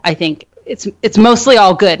all. I think it's mostly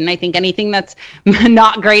all good. And I think anything that's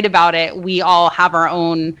not great about it, we all have our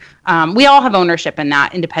own, we all have ownership in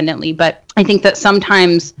that independently. But I think that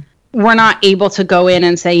sometimes we're not able to go in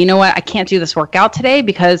and say, you know what, I can't do this workout today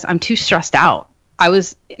because I'm too stressed out. I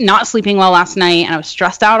was not sleeping well last night and I was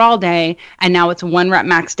stressed out all day. And now it's 1 rep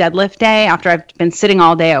max deadlift day after I've been sitting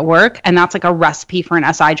all day at work. And that's like a recipe for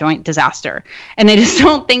an SI joint disaster. And I just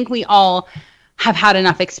don't think we all have had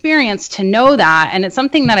enough experience to know that. And it's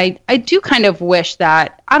something that I do kind of wish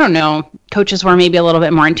that, I don't know, coaches were maybe a little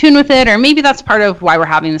bit more in tune with it, or maybe that's part of why we're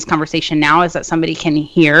having this conversation now, is that somebody can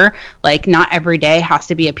hear, like, not every day has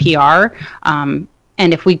to be a PR. And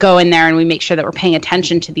if we go in there and we make sure that we're paying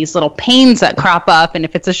attention to these little pains that crop up, and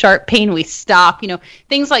if it's a sharp pain, we stop,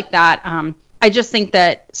 things like that. I just think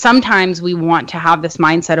that sometimes we want to have this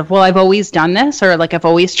mindset of, well, I've always done this, or like I've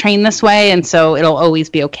always trained this way, and so it'll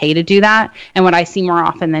always be okay to do that. And what I see more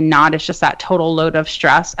often than not is just that total load of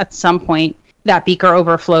stress. At some point, that beaker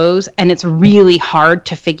overflows, and it's really hard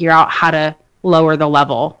to figure out how to lower the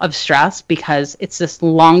level of stress because it's this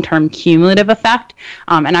long-term cumulative effect.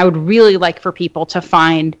 And I would really like for people to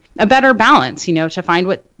find a better balance, to find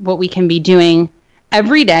what we can be doing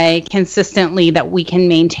every day consistently that we can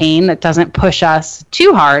maintain, that doesn't push us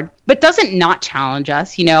too hard, but doesn't not challenge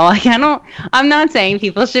us. Like, I'm not saying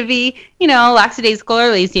people should be, lackadaisical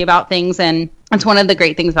or lazy about things. And it's one of the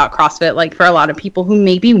great things about CrossFit, like, for a lot of people who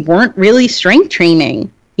maybe weren't really strength training,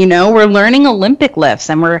 we're learning Olympic lifts,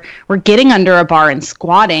 and we're getting under a bar and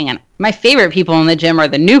squatting. And my favorite people in the gym are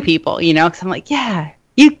the new people, because I'm like, yeah,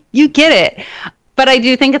 you get it. But I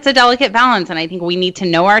do think it's a delicate balance, and I think we need to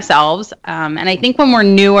know ourselves. And I think when we're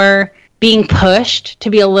newer, being pushed to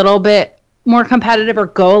be a little bit more competitive or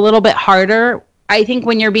go a little bit harder, I think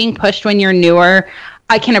when you're being pushed when you're newer,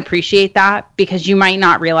 I can appreciate that because you might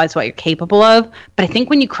not realize what you're capable of. But I think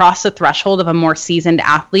when you cross the threshold of a more seasoned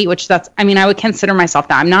athlete, I would consider myself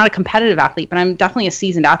that. I'm not a competitive athlete, but I'm definitely a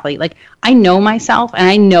seasoned athlete. Like, I know myself and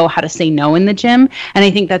I know how to say no in the gym. And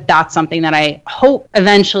I think that that's something that I hope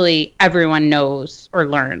eventually everyone knows or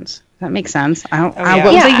learns. Does that make sense? What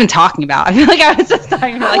was I even talking about? I feel like I was just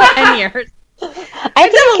talking for like 10 years. I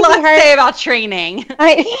have a lot to say about training.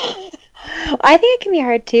 I think it can be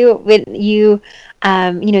hard too when you,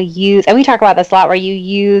 use, and we talk about this a lot, where you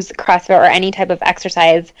use CrossFit or any type of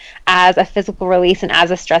exercise as a physical release and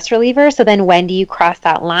as a stress reliever. So then when do you cross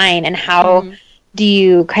that line, and how do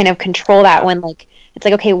you kind of control that when, like, it's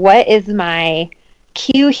like, okay, what is my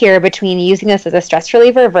cue here between using this as a stress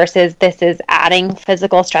reliever versus this is adding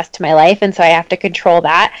physical stress to my life, and so I have to control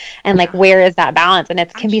that, and like, where is that balance? And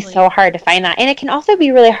it can be so hard to find that, and it can also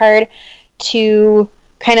be really hard to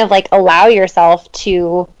kind of like allow yourself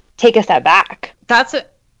to take a step back. That's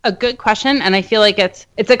a good question, and I feel like it's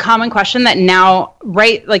a common question that now,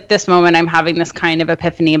 right, like this moment, I'm having this kind of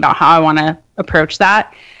epiphany about how I want to approach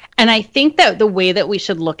that. And I think that the way that we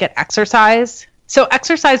should look at exercise, so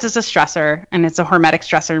exercise is a stressor, and it's a hormetic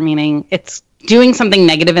stressor, meaning it's doing something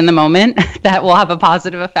negative in the moment that will have a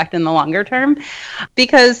positive effect in the longer term,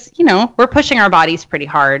 because, we're pushing our bodies pretty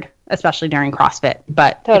hard, especially during CrossFit,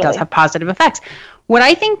 but It does have positive effects. What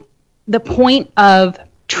I think the point of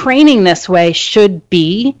training this way should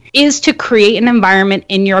be is to create an environment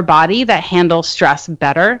in your body that handles stress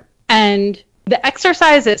better. And the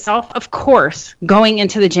exercise itself, of course, going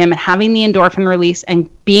into the gym and having the endorphin release and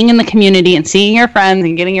being in the community and seeing your friends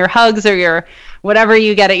and getting your hugs or your whatever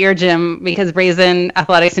you get at your gym, because Raisin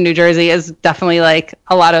Athletics in New Jersey is definitely like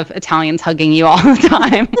a lot of Italians hugging you all the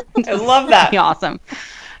time. I love that. Awesome.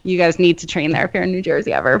 You guys need to train there if you're in New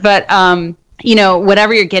Jersey ever. But,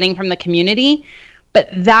 whatever you're getting from the community, but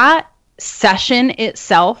that session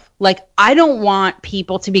itself, like, I don't want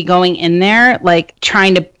people to be going in there like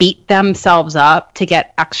trying to beat themselves up to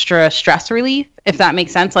get extra stress relief, if that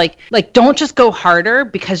makes sense. Like don't just go harder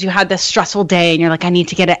because you had this stressful day and you're like, I need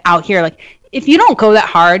to get it out here. Like, if you don't go that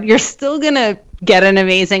hard, you're still gonna get an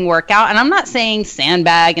amazing workout. And I'm not saying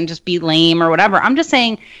sandbag and just be lame or whatever. I'm just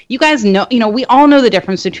saying, you guys know, we all know the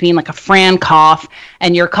difference between like a Fran cough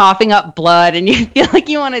and you're coughing up blood and you feel like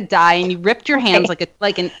you want to die and you ripped your hands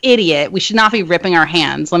like an idiot. We should not be ripping our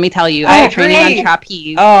hands. Let me tell you, I training on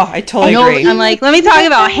trapeze. Oh, I totally agree. I'm like, let me talk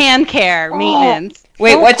about hand care, maintenance.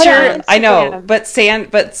 Wait, what's your? I know, but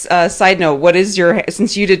side note, what is your?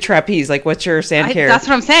 Since you did trapeze, like, what's your sand care? That's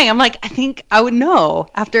what I'm saying. I'm like, I think I would know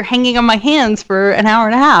after hanging on my hands for an hour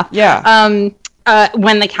and a half. Yeah.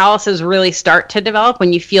 When the calluses really start to develop,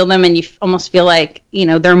 when you feel them and you almost feel like,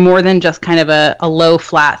 they're more than just kind of a low,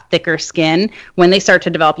 flat, thicker skin. When they start to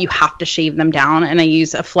develop, you have to shave them down. And I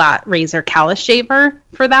use a flat razor callus shaver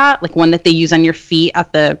for that, like one that they use on your feet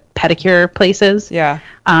at the pedicure places. Yeah.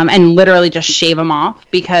 And literally just shave them off,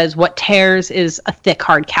 because what tears is a thick,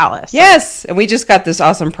 hard callus. Yes. And we just got this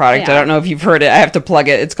awesome product. Yeah. I don't know if you've heard it. I have to plug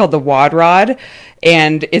it. It's called the WOD Rod.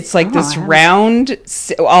 And it's like this round,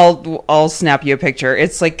 I'll snap you a picture.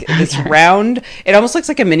 It's like this round, it almost looks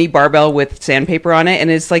like a mini barbell with sandpaper on it. And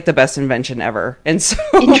it's like the best invention ever. And so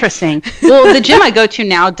interesting. Well, the gym I go to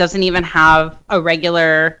now doesn't even have a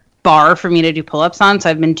regular bar for me to do pull-ups on, so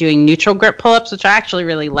I've been doing neutral grip pull-ups, which I actually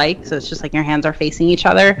really like. So it's just like your hands are facing each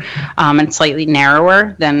other, and slightly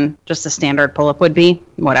narrower than just a standard pull-up would be.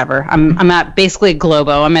 Whatever. I'm at basically a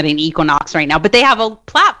Globo. I'm at an Equinox right now, but they have a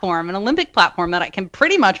platform, an Olympic platform, that I can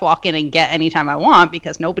pretty much walk in and get anytime I want,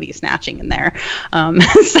 because nobody's snatching in there.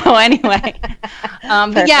 So anyway,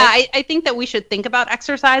 but yeah, I think that we should think about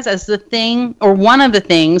exercise as the thing, or one of the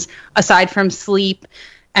things, aside from sleep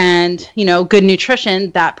and, good nutrition,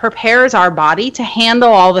 that prepares our body to handle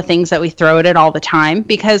all the things that we throw at it all the time.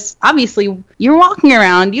 Because obviously you're walking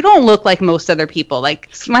around, you don't look like most other people. Like,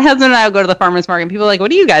 my husband and I will go to the farmer's market and people are like,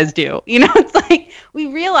 what do you guys do? It's like, we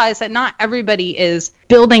realize that not everybody is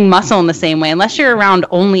building muscle in the same way, unless you're around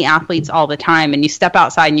only athletes all the time and you step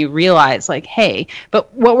outside and you realize, like, hey,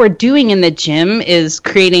 but what we're doing in the gym is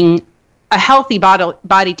creating a healthy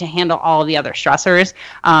body to handle all the other stressors.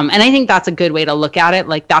 And I think that's a good way to look at it.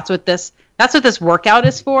 Like, that's what this workout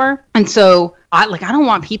is for. And so I don't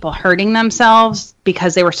want people hurting themselves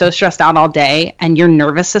because they were so stressed out all day. And your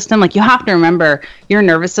nervous system, like, you have to remember, your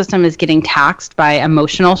nervous system is getting taxed by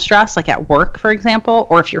emotional stress, like at work, for example,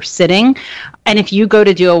 or if you're sitting. And if you go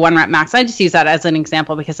to do a 1 rep max, I just use that as an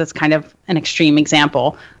example because it's kind of an extreme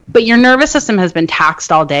example. But your nervous system has been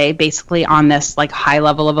taxed all day, basically on this like high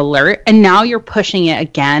level of alert. And now you're pushing it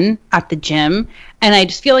again at the gym. And I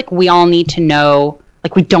just feel like we all need to know,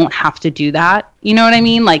 like, we don't have to do that. You know what I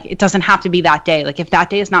mean? Like, it doesn't have to be that day. Like, if that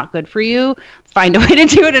day is not good for you, find a way to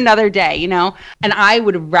do it another day, And I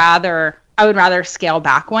would rather scale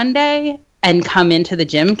back one day and come into the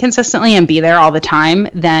gym consistently and be there all the time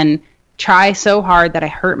than try so hard that I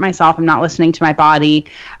hurt myself, I'm not listening to my body,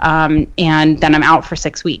 and then I'm out for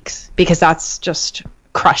 6 weeks, because that's just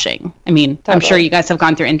crushing. I mean, I'm sure you guys have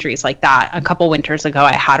gone through injuries like that. A couple winters ago,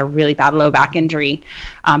 I had a really bad low back injury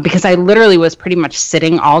because I literally was pretty much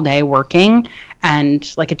sitting all day working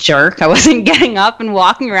and like a jerk. I wasn't getting up and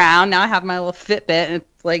walking around. Now I have my little Fitbit and it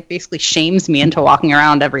like basically shames me into walking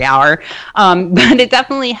around every hour. But it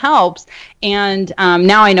definitely helps. And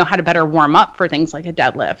now I know how to better warm up for things like a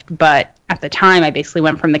deadlift. But at the time, I basically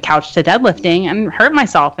went from the couch to deadlifting and hurt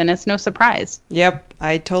myself, and it's no surprise. Yep,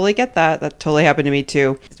 I totally get that. That totally happened to me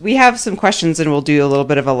too. We have some questions, and we'll do a little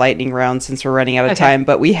bit of a lightning round since we're running out of time.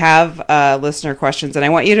 But we have listener questions, and I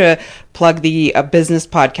want you to plug the business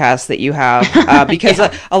podcast that you have because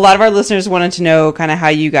a lot of our listeners wanted to know kind of how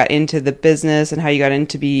you got into the business and how you got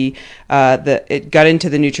into the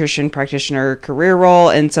nutrition practitioner career role,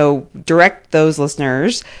 and so direct those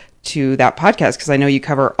listeners to that podcast because I know you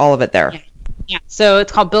cover all of it there. Yeah. So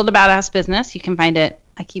it's called Build a Badass Business. You can find it.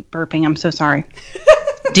 I keep burping. I'm so sorry.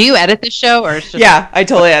 Do you edit this show or? It's just yeah, I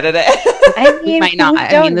totally edit it. I mean, might not.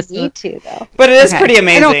 I mean, this need to though. But it is pretty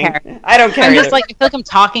amazing. I don't care. I'm just like I feel like I'm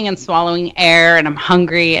talking and swallowing air, and I'm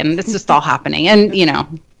hungry, and it's just all happening. And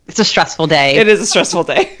it's a stressful day. It is a stressful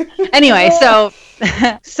day. Anyway, so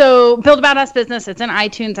Build a Badass Business. It's in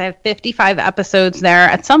iTunes. I have 55 episodes there.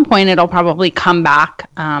 At some point, it'll probably come back,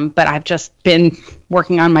 but I've just been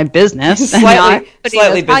working on my business.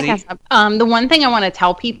 slightly busy. The one thing I want to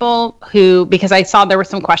tell people because I saw there were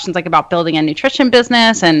some questions like about building a nutrition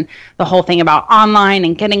business and the whole thing about online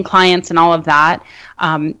and getting clients and all of that.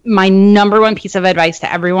 My number one piece of advice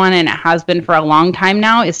to everyone, and it has been for a long time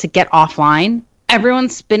now, is to get offline.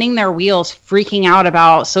 Everyone's spinning their wheels, freaking out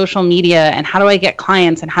about social media and how do I get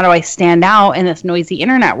clients and how do I stand out in this noisy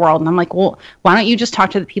internet world? And I'm like, well, why don't you just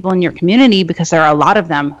talk to the people in your community because there are a lot of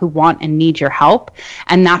them who want and need your help.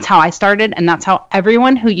 And that's how I started. And that's how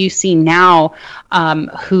everyone who you see now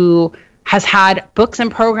who has had books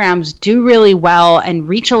and programs do really well and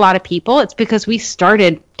reach a lot of people. It's because we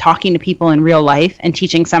started talking to people in real life and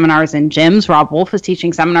teaching seminars in gyms. Rob Wolf was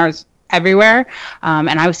teaching seminars everywhere.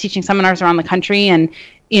 And I was teaching seminars around the country, and,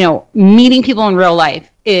 meeting people in real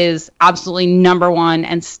life is absolutely number one,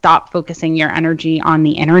 and stop focusing your energy on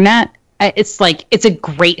the internet. It's a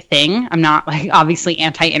great thing. I'm not obviously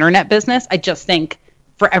anti-internet business. I just think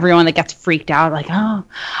for everyone that gets freaked out, oh,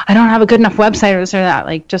 I don't have a good enough website or this or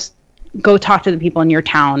that, just go talk to the people in your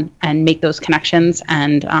town and make those connections.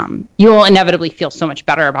 And you'll inevitably feel so much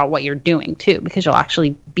better about what you're doing too, because you'll actually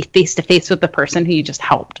be face to face with the person who you just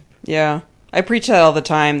helped. Yeah. I preach that all the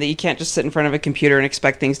time, that you can't just sit in front of a computer and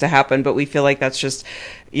expect things to happen, but we feel like that's just,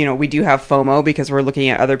 we do have FOMO because we're looking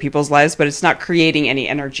at other people's lives, but it's not creating any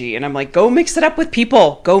energy. And I'm like, go mix it up with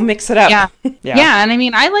people. Go mix it up. Yeah. Yeah. And I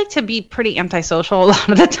mean, I like to be pretty antisocial a lot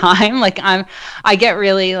of the time. I get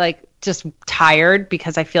really just tired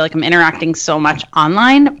because I feel like I'm interacting so much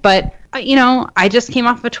online, but I just came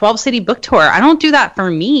off of a 12-city book tour. I don't do that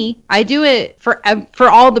for me. I do it for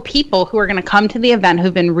all the people who are going to come to the event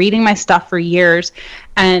who've been reading my stuff for years.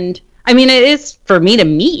 And I mean, it is for me to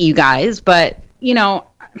meet you guys, but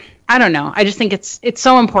I don't know. I just think it's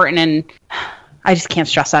so important, and I just can't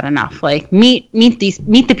stress that enough. Meet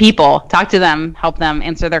the people, talk to them, help them,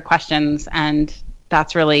 answer their questions, and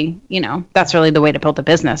that's really the way to build a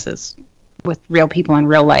business, is with real people in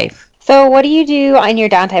real life. So what do you do on your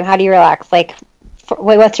downtime? How do you relax?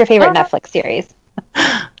 What's your favorite Netflix series?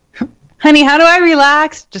 Honey, how do I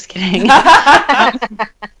relax? Just kidding.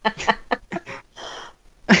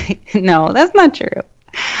 No, that's not true.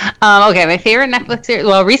 Okay, my favorite Netflix series.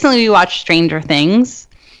 Well, recently we watched Stranger Things.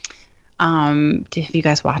 Have you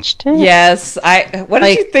guys watched it? Yes. What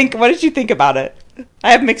did you think? What did you think about it?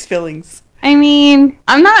 I have mixed feelings. I mean,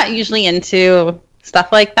 I'm not usually into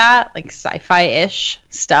stuff like that, sci-fi-ish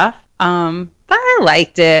stuff. But I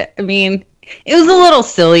liked it. I mean, it was a little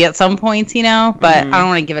silly at some points, but I don't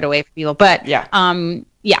want to give it away for people. But yeah,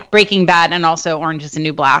 Breaking Bad and also Orange is the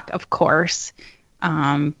New Black, of course.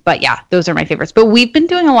 But yeah, those are my favorites. But we've been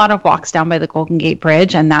doing a lot of walks down by the Golden Gate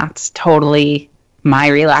Bridge, and that's totally my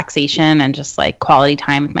relaxation and just quality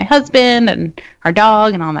time with my husband and our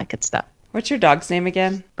dog and all that good stuff. What's your dog's name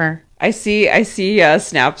again? Burr. I see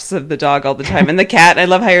snaps of the dog all the time, and the cat. I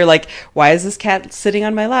love how you're like, why is this cat sitting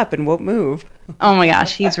on my lap and won't move? Oh my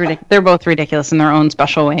gosh, he's ridiculous. They're both ridiculous in their own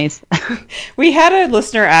special ways. We had a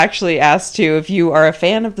listener actually ask too if you are a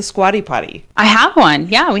fan of the Squatty Potty. I have one.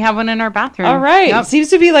 Yeah, we have one in our bathroom. All right, yep. Seems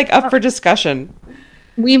to be up for discussion.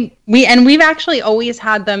 We've actually always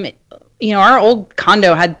had them. Our old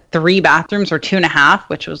condo had 3 bathrooms or 2.5,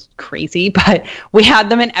 which was crazy, but we had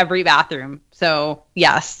them in every bathroom. So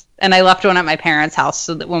yes. And I left one at my parents' house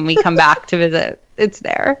so that when we come back to visit, it's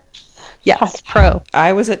there. Yes, pro.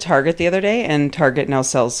 I was at Target the other day, and Target now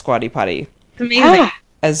sells Squatty Potty. It's amazing.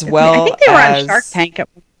 as well I think they were as on Shark Tank at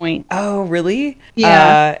one point. Oh, really?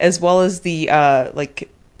 Yeah. As well as the like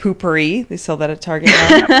poopery. They sell that at Target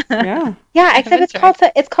now. Yeah. Yeah, except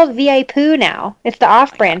it's called VI Poo now. It's the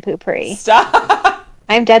off-brand poopery. Stop.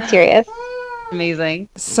 I'm dead serious. Amazing.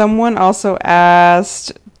 Someone also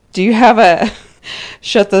asked, do you have a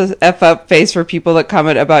shut the F up face for people that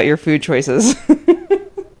comment about your food choices?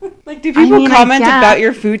 Like, do people comment about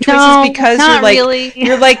your food choices because you're like, really.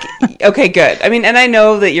 you're like, okay, good. I mean, and I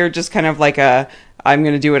know that you're just kind of like a, I'm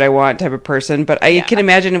going to do what I want type of person, but I can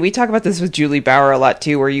imagine, and we talk about this with Julie Bauer a lot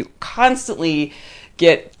too, where you constantly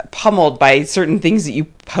get pummeled by certain things that you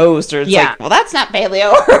post, or it's like, well, that's not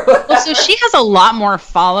paleo. Well, so she has a lot more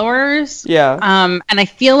followers. Yeah. And I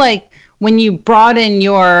feel like when you broaden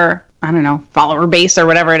your, I don't know, follower base or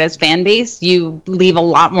whatever it is, fan base, you leave a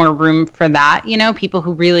lot more room for that. You know, people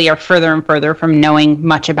who really are further and further from knowing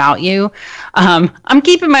much about you. I'm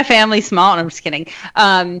keeping my family small, and I'm just kidding.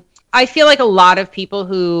 I feel like a lot of people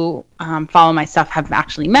who follow my stuff have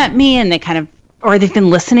actually met me, and they kind of, or they've been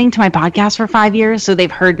listening to my podcast for 5 years, so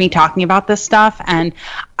they've heard me talking about this stuff, and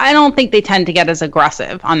I don't think they tend to get as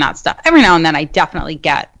aggressive on that stuff. Every now and then I definitely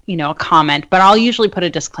get, you know, a comment, but I'll usually put a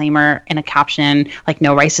disclaimer in a caption, like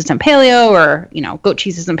no rice isn't paleo, or, you know, goat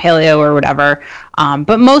cheese isn't paleo, or whatever,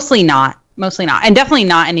 but mostly not, and definitely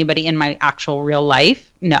not anybody in my actual real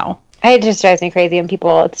life, no. It just drives me crazy when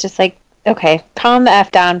people, it's just like, okay, calm the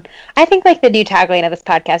F down. I think like the new tagline of this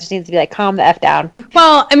podcast just needs to be like, calm the F down.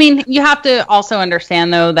 Well, I mean, you have to also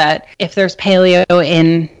understand, though, that if there's paleo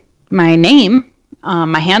in my name,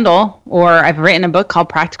 my handle, or I've written a book called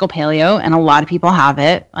Practical Paleo, and a lot of people have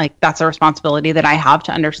it, like that's a responsibility that I have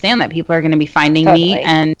to understand that people are going to be finding me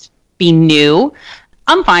and be new.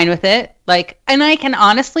 I'm fine with it. Like, and I can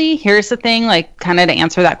honestly, here's the thing, like kind of to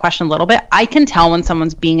answer that question a little bit, I can tell when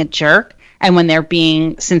someone's being a jerk and when they're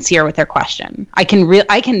being sincere with their question. I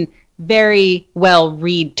can very well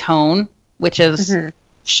read tone, which is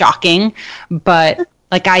shocking, but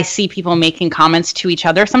like I see people making comments to each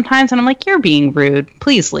other sometimes, and I'm like, you're being rude.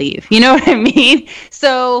 Please leave. You know what I mean?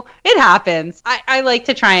 So it happens. I like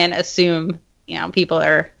to try and assume, you know, people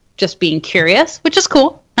are just being curious, which is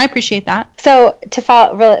cool. I appreciate that. So to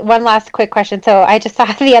follow, one last quick question. So I just saw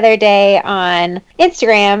the other day on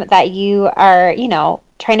Instagram that you are, you know,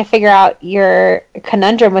 trying to figure out your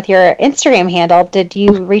conundrum with your Instagram handle. Did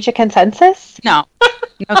you reach a consensus? No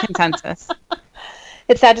consensus.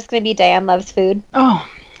 It's not just going to be Diane Loves Food. Oh,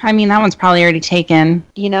 I mean, that one's probably already taken.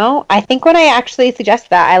 You know, I think when I actually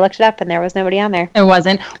suggested that, I looked it up and there was nobody on there. It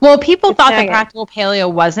wasn't. Well, people thought that Practical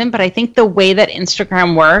Paleo wasn't, but I think the way that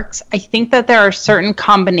Instagram works, I think that there are certain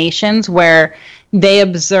combinations where they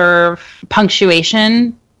observe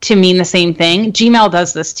punctuation to mean the same thing. Gmail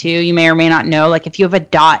does this too. You may or may not know. Like if you have a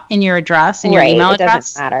dot in your address, in your email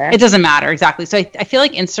address, it doesn't matter. Exactly. So I feel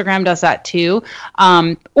like Instagram does that too.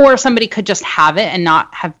 Or somebody could just have it and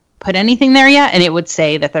not have put anything there yet, and it would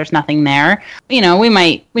say that there's nothing there. You know, we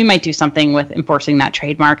might do something with enforcing that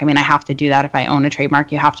trademark. I mean, I have to do that if I own a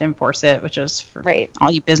trademark. You have to enforce it, which is for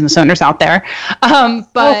all you business owners out there.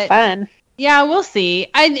 But fun. Yeah, we'll see.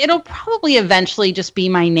 It'll probably eventually just be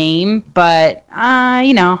my name, but,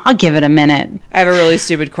 you know, I'll give it a minute. I have a really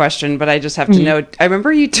stupid question, but I just have to know. I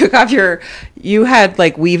remember you took off you had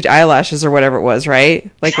like weaved eyelashes or whatever it was, right?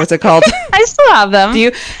 Like, what's it called? I still have them.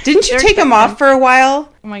 Didn't you take them off for a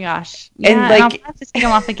while? Oh my gosh. Yeah, and like, I'll have to take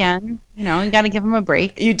them off again. You know, you got to give them a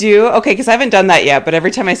break. You do? Okay, because I haven't done that yet, but every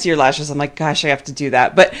time I see your lashes, I'm like, gosh, I have to do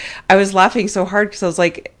that. But I was laughing so hard because I was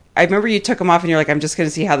like, I remember you took them off and you're like, I'm just going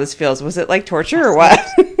to see how this feels. Was it like torture or what?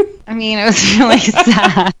 I mean, it was really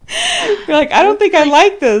sad. You're like, I don't think I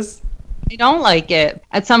like this. I don't like it.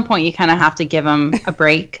 At some point, you kind of have to give them a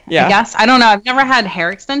break, I guess. I don't know. I've never had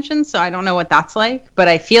hair extensions, so I don't know what that's like. But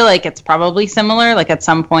I feel like it's probably similar. Like at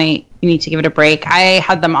some point, you need to give it a break. I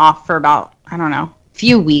had them off for about, I don't know, a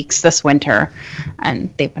few weeks this winter,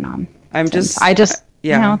 and they've been on. You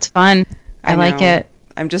know, it's fun. I like it.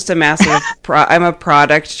 I'm just a massive I'm a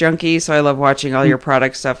product junkie, so I love watching all your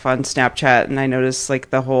product stuff on Snapchat, and I notice like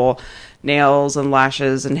the whole nails and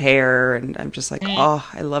lashes and hair, and I'm just like, oh,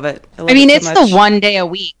 I love it. I mean, it's the one day a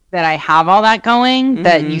week that I have all that going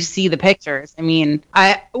that you see the pictures. I mean,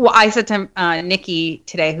 I said to Nikki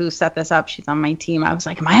today, who set this up, she's on my team, I was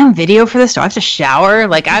like, am I on video for this? Do I have to shower?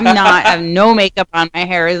 Like, I'm not, I have no makeup on. My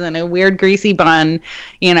hair is in a weird greasy bun.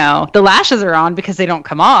 You know, the lashes are on because they don't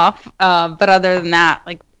come off. But other than that,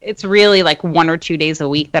 like, it's really like 1 or 2 days a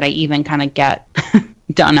week that I even kind of get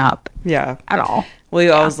done up. Yeah. At all. Well,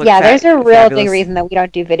 you always look there's a real big reason that we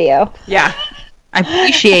don't do video. Yeah. I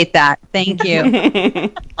appreciate that. Thank you.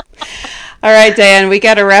 All right, Diane, we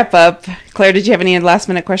got to wrap up. Claire, did you have any last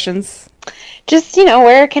minute questions? just,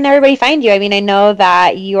 where can everybody find you? I mean, I know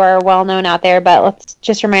that you are well known out there, but let's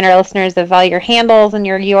just remind our listeners of all your handles and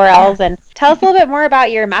your URLs and tell us a little bit more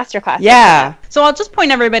about your masterclass. Yeah. So I'll just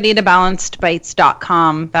point everybody to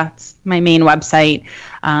balancedbites.com. That's my main website.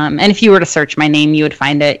 And if you were to search my name, you would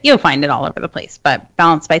find it. You'll find it all over the place, but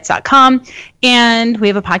balancedbites.com. And we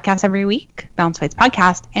have a podcast every week, Balanced Bites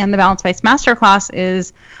Podcast. And the Balanced Bites Masterclass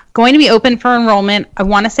is going to be open for enrollment. I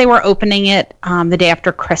want to say we're opening it the day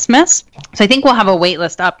after Christmas. So I think we'll have a wait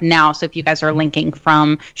list up now. So if you guys are linking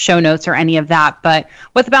from show notes or any of that. But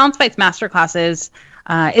what the Balanced Bites Masterclass is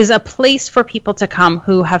a place for people to come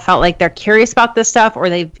who have felt like they're curious about this stuff, or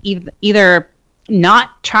they've either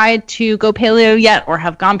not tried to go paleo yet or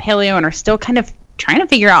have gone paleo and are still kind of trying to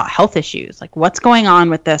figure out health issues, like what's going on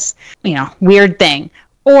with this, weird thing.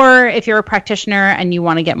 Or if you're a practitioner and you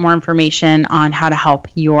want to get more information on how to help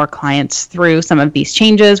your clients through some of these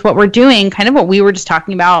changes, what we're doing, kind of what we were just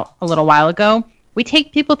talking about a little while ago, we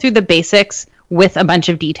take people through the basics with a bunch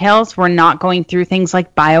of details. We're not going through things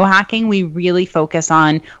like biohacking. We really focus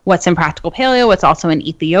on what's in Practical Paleo, what's also in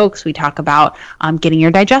Eat the Yolks. We talk about getting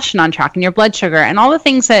your digestion on track and your blood sugar and all the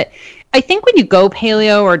things that I think when you go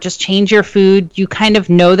paleo or just change your food, you kind of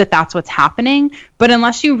know that that's what's happening. But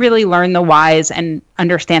unless you really learn the whys and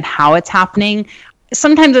understand how it's happening,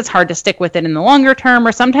 sometimes it's hard to stick with it in the longer term,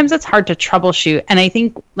 or sometimes it's hard to troubleshoot. And I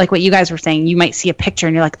think, like what you guys were saying, you might see a picture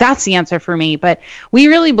and you're like, that's the answer for me. But we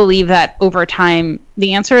really believe that over time,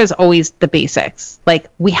 the answer is always the basics. Like,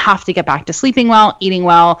 we have to get back to sleeping well, eating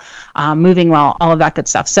well, moving well, all of that good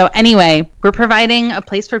stuff. So anyway, we're providing a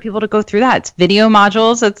place for people to go through that. It's video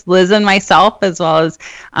modules. It's Liz and myself, as well as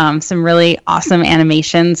some really awesome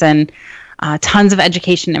animations and tons of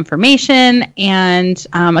education information, and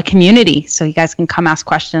a community. So you guys can come ask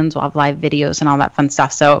questions. We'll have live videos and all that fun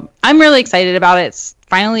stuff. So I'm really excited about it. It's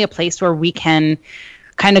finally a place where we can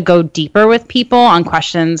kind of go deeper with people on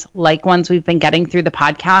questions like ones we've been getting through the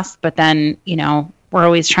podcast, but then, we're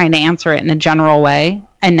always trying to answer it in a general way.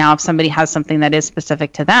 And now if somebody has something that is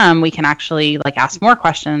specific to them, we can actually ask more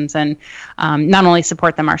questions and not only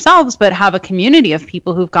support them ourselves, but have a community of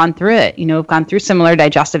people who've gone through it, who've gone through similar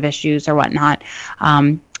digestive issues or whatnot,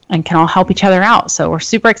 and can all help each other out. So we're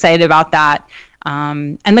super excited about that.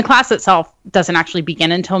 And the class itself doesn't actually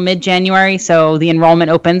begin until mid-January. So the enrollment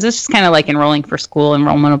opens. It's just kind of like enrolling for school.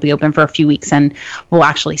 Enrollment will be open for a few weeks, and we'll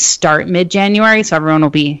actually start mid-January. So everyone will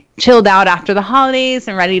be chilled out after the holidays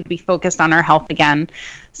and ready to be focused on our health again.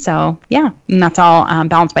 So yeah, and that's all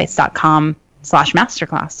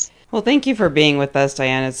balancedbites.com/masterclass. Well, thank you for being with us,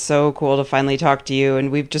 Diane. It's so cool to finally talk to you. And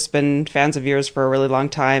we've just been fans of yours for a really long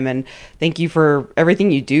time. And thank you for everything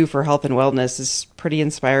you do for health and wellness. It's pretty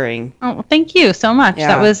inspiring. Oh, well, thank you so much. Yeah.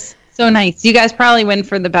 That was so nice. You guys probably win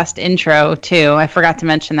for the best intro, too. I forgot to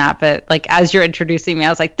mention that. But as you're introducing me, I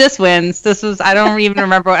was like, this wins. I don't even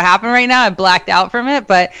remember what happened right now. I blacked out from it,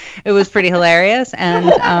 but it was pretty hilarious. And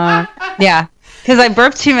yeah, because I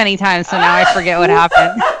burped too many times. So now I forget what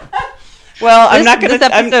happened. Well, I'm not going to... This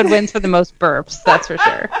episode wins for the most burps, that's for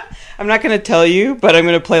sure. I'm not going to tell you, but I'm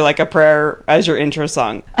going to play a prayer as your intro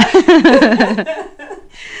song.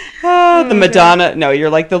 The Madonna. No, you're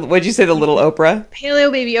what'd you say, the little Oprah?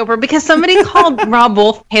 Paleo Baby Oprah, because somebody called Rob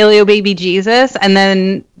Wolf Paleo Baby Jesus, and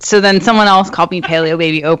then someone else called me Paleo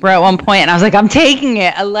Baby Oprah at one point, and I was like, I'm taking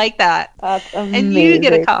it. I like that. That's amazing. And you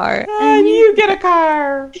get a car. And you get a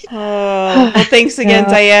car. Well, thanks again,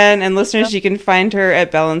 Diane. And listeners, you can find her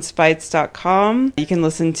at balancedbites.com. You can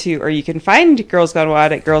listen to, or you can find Girls Gone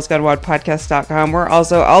WOD at girlsgonewodpodcast.com. We're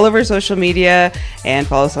also all over social media, and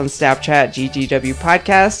follow us on Snapchat, GGW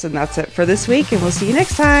Podcast. And that's it for this week, and we'll see you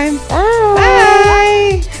next time. Bye.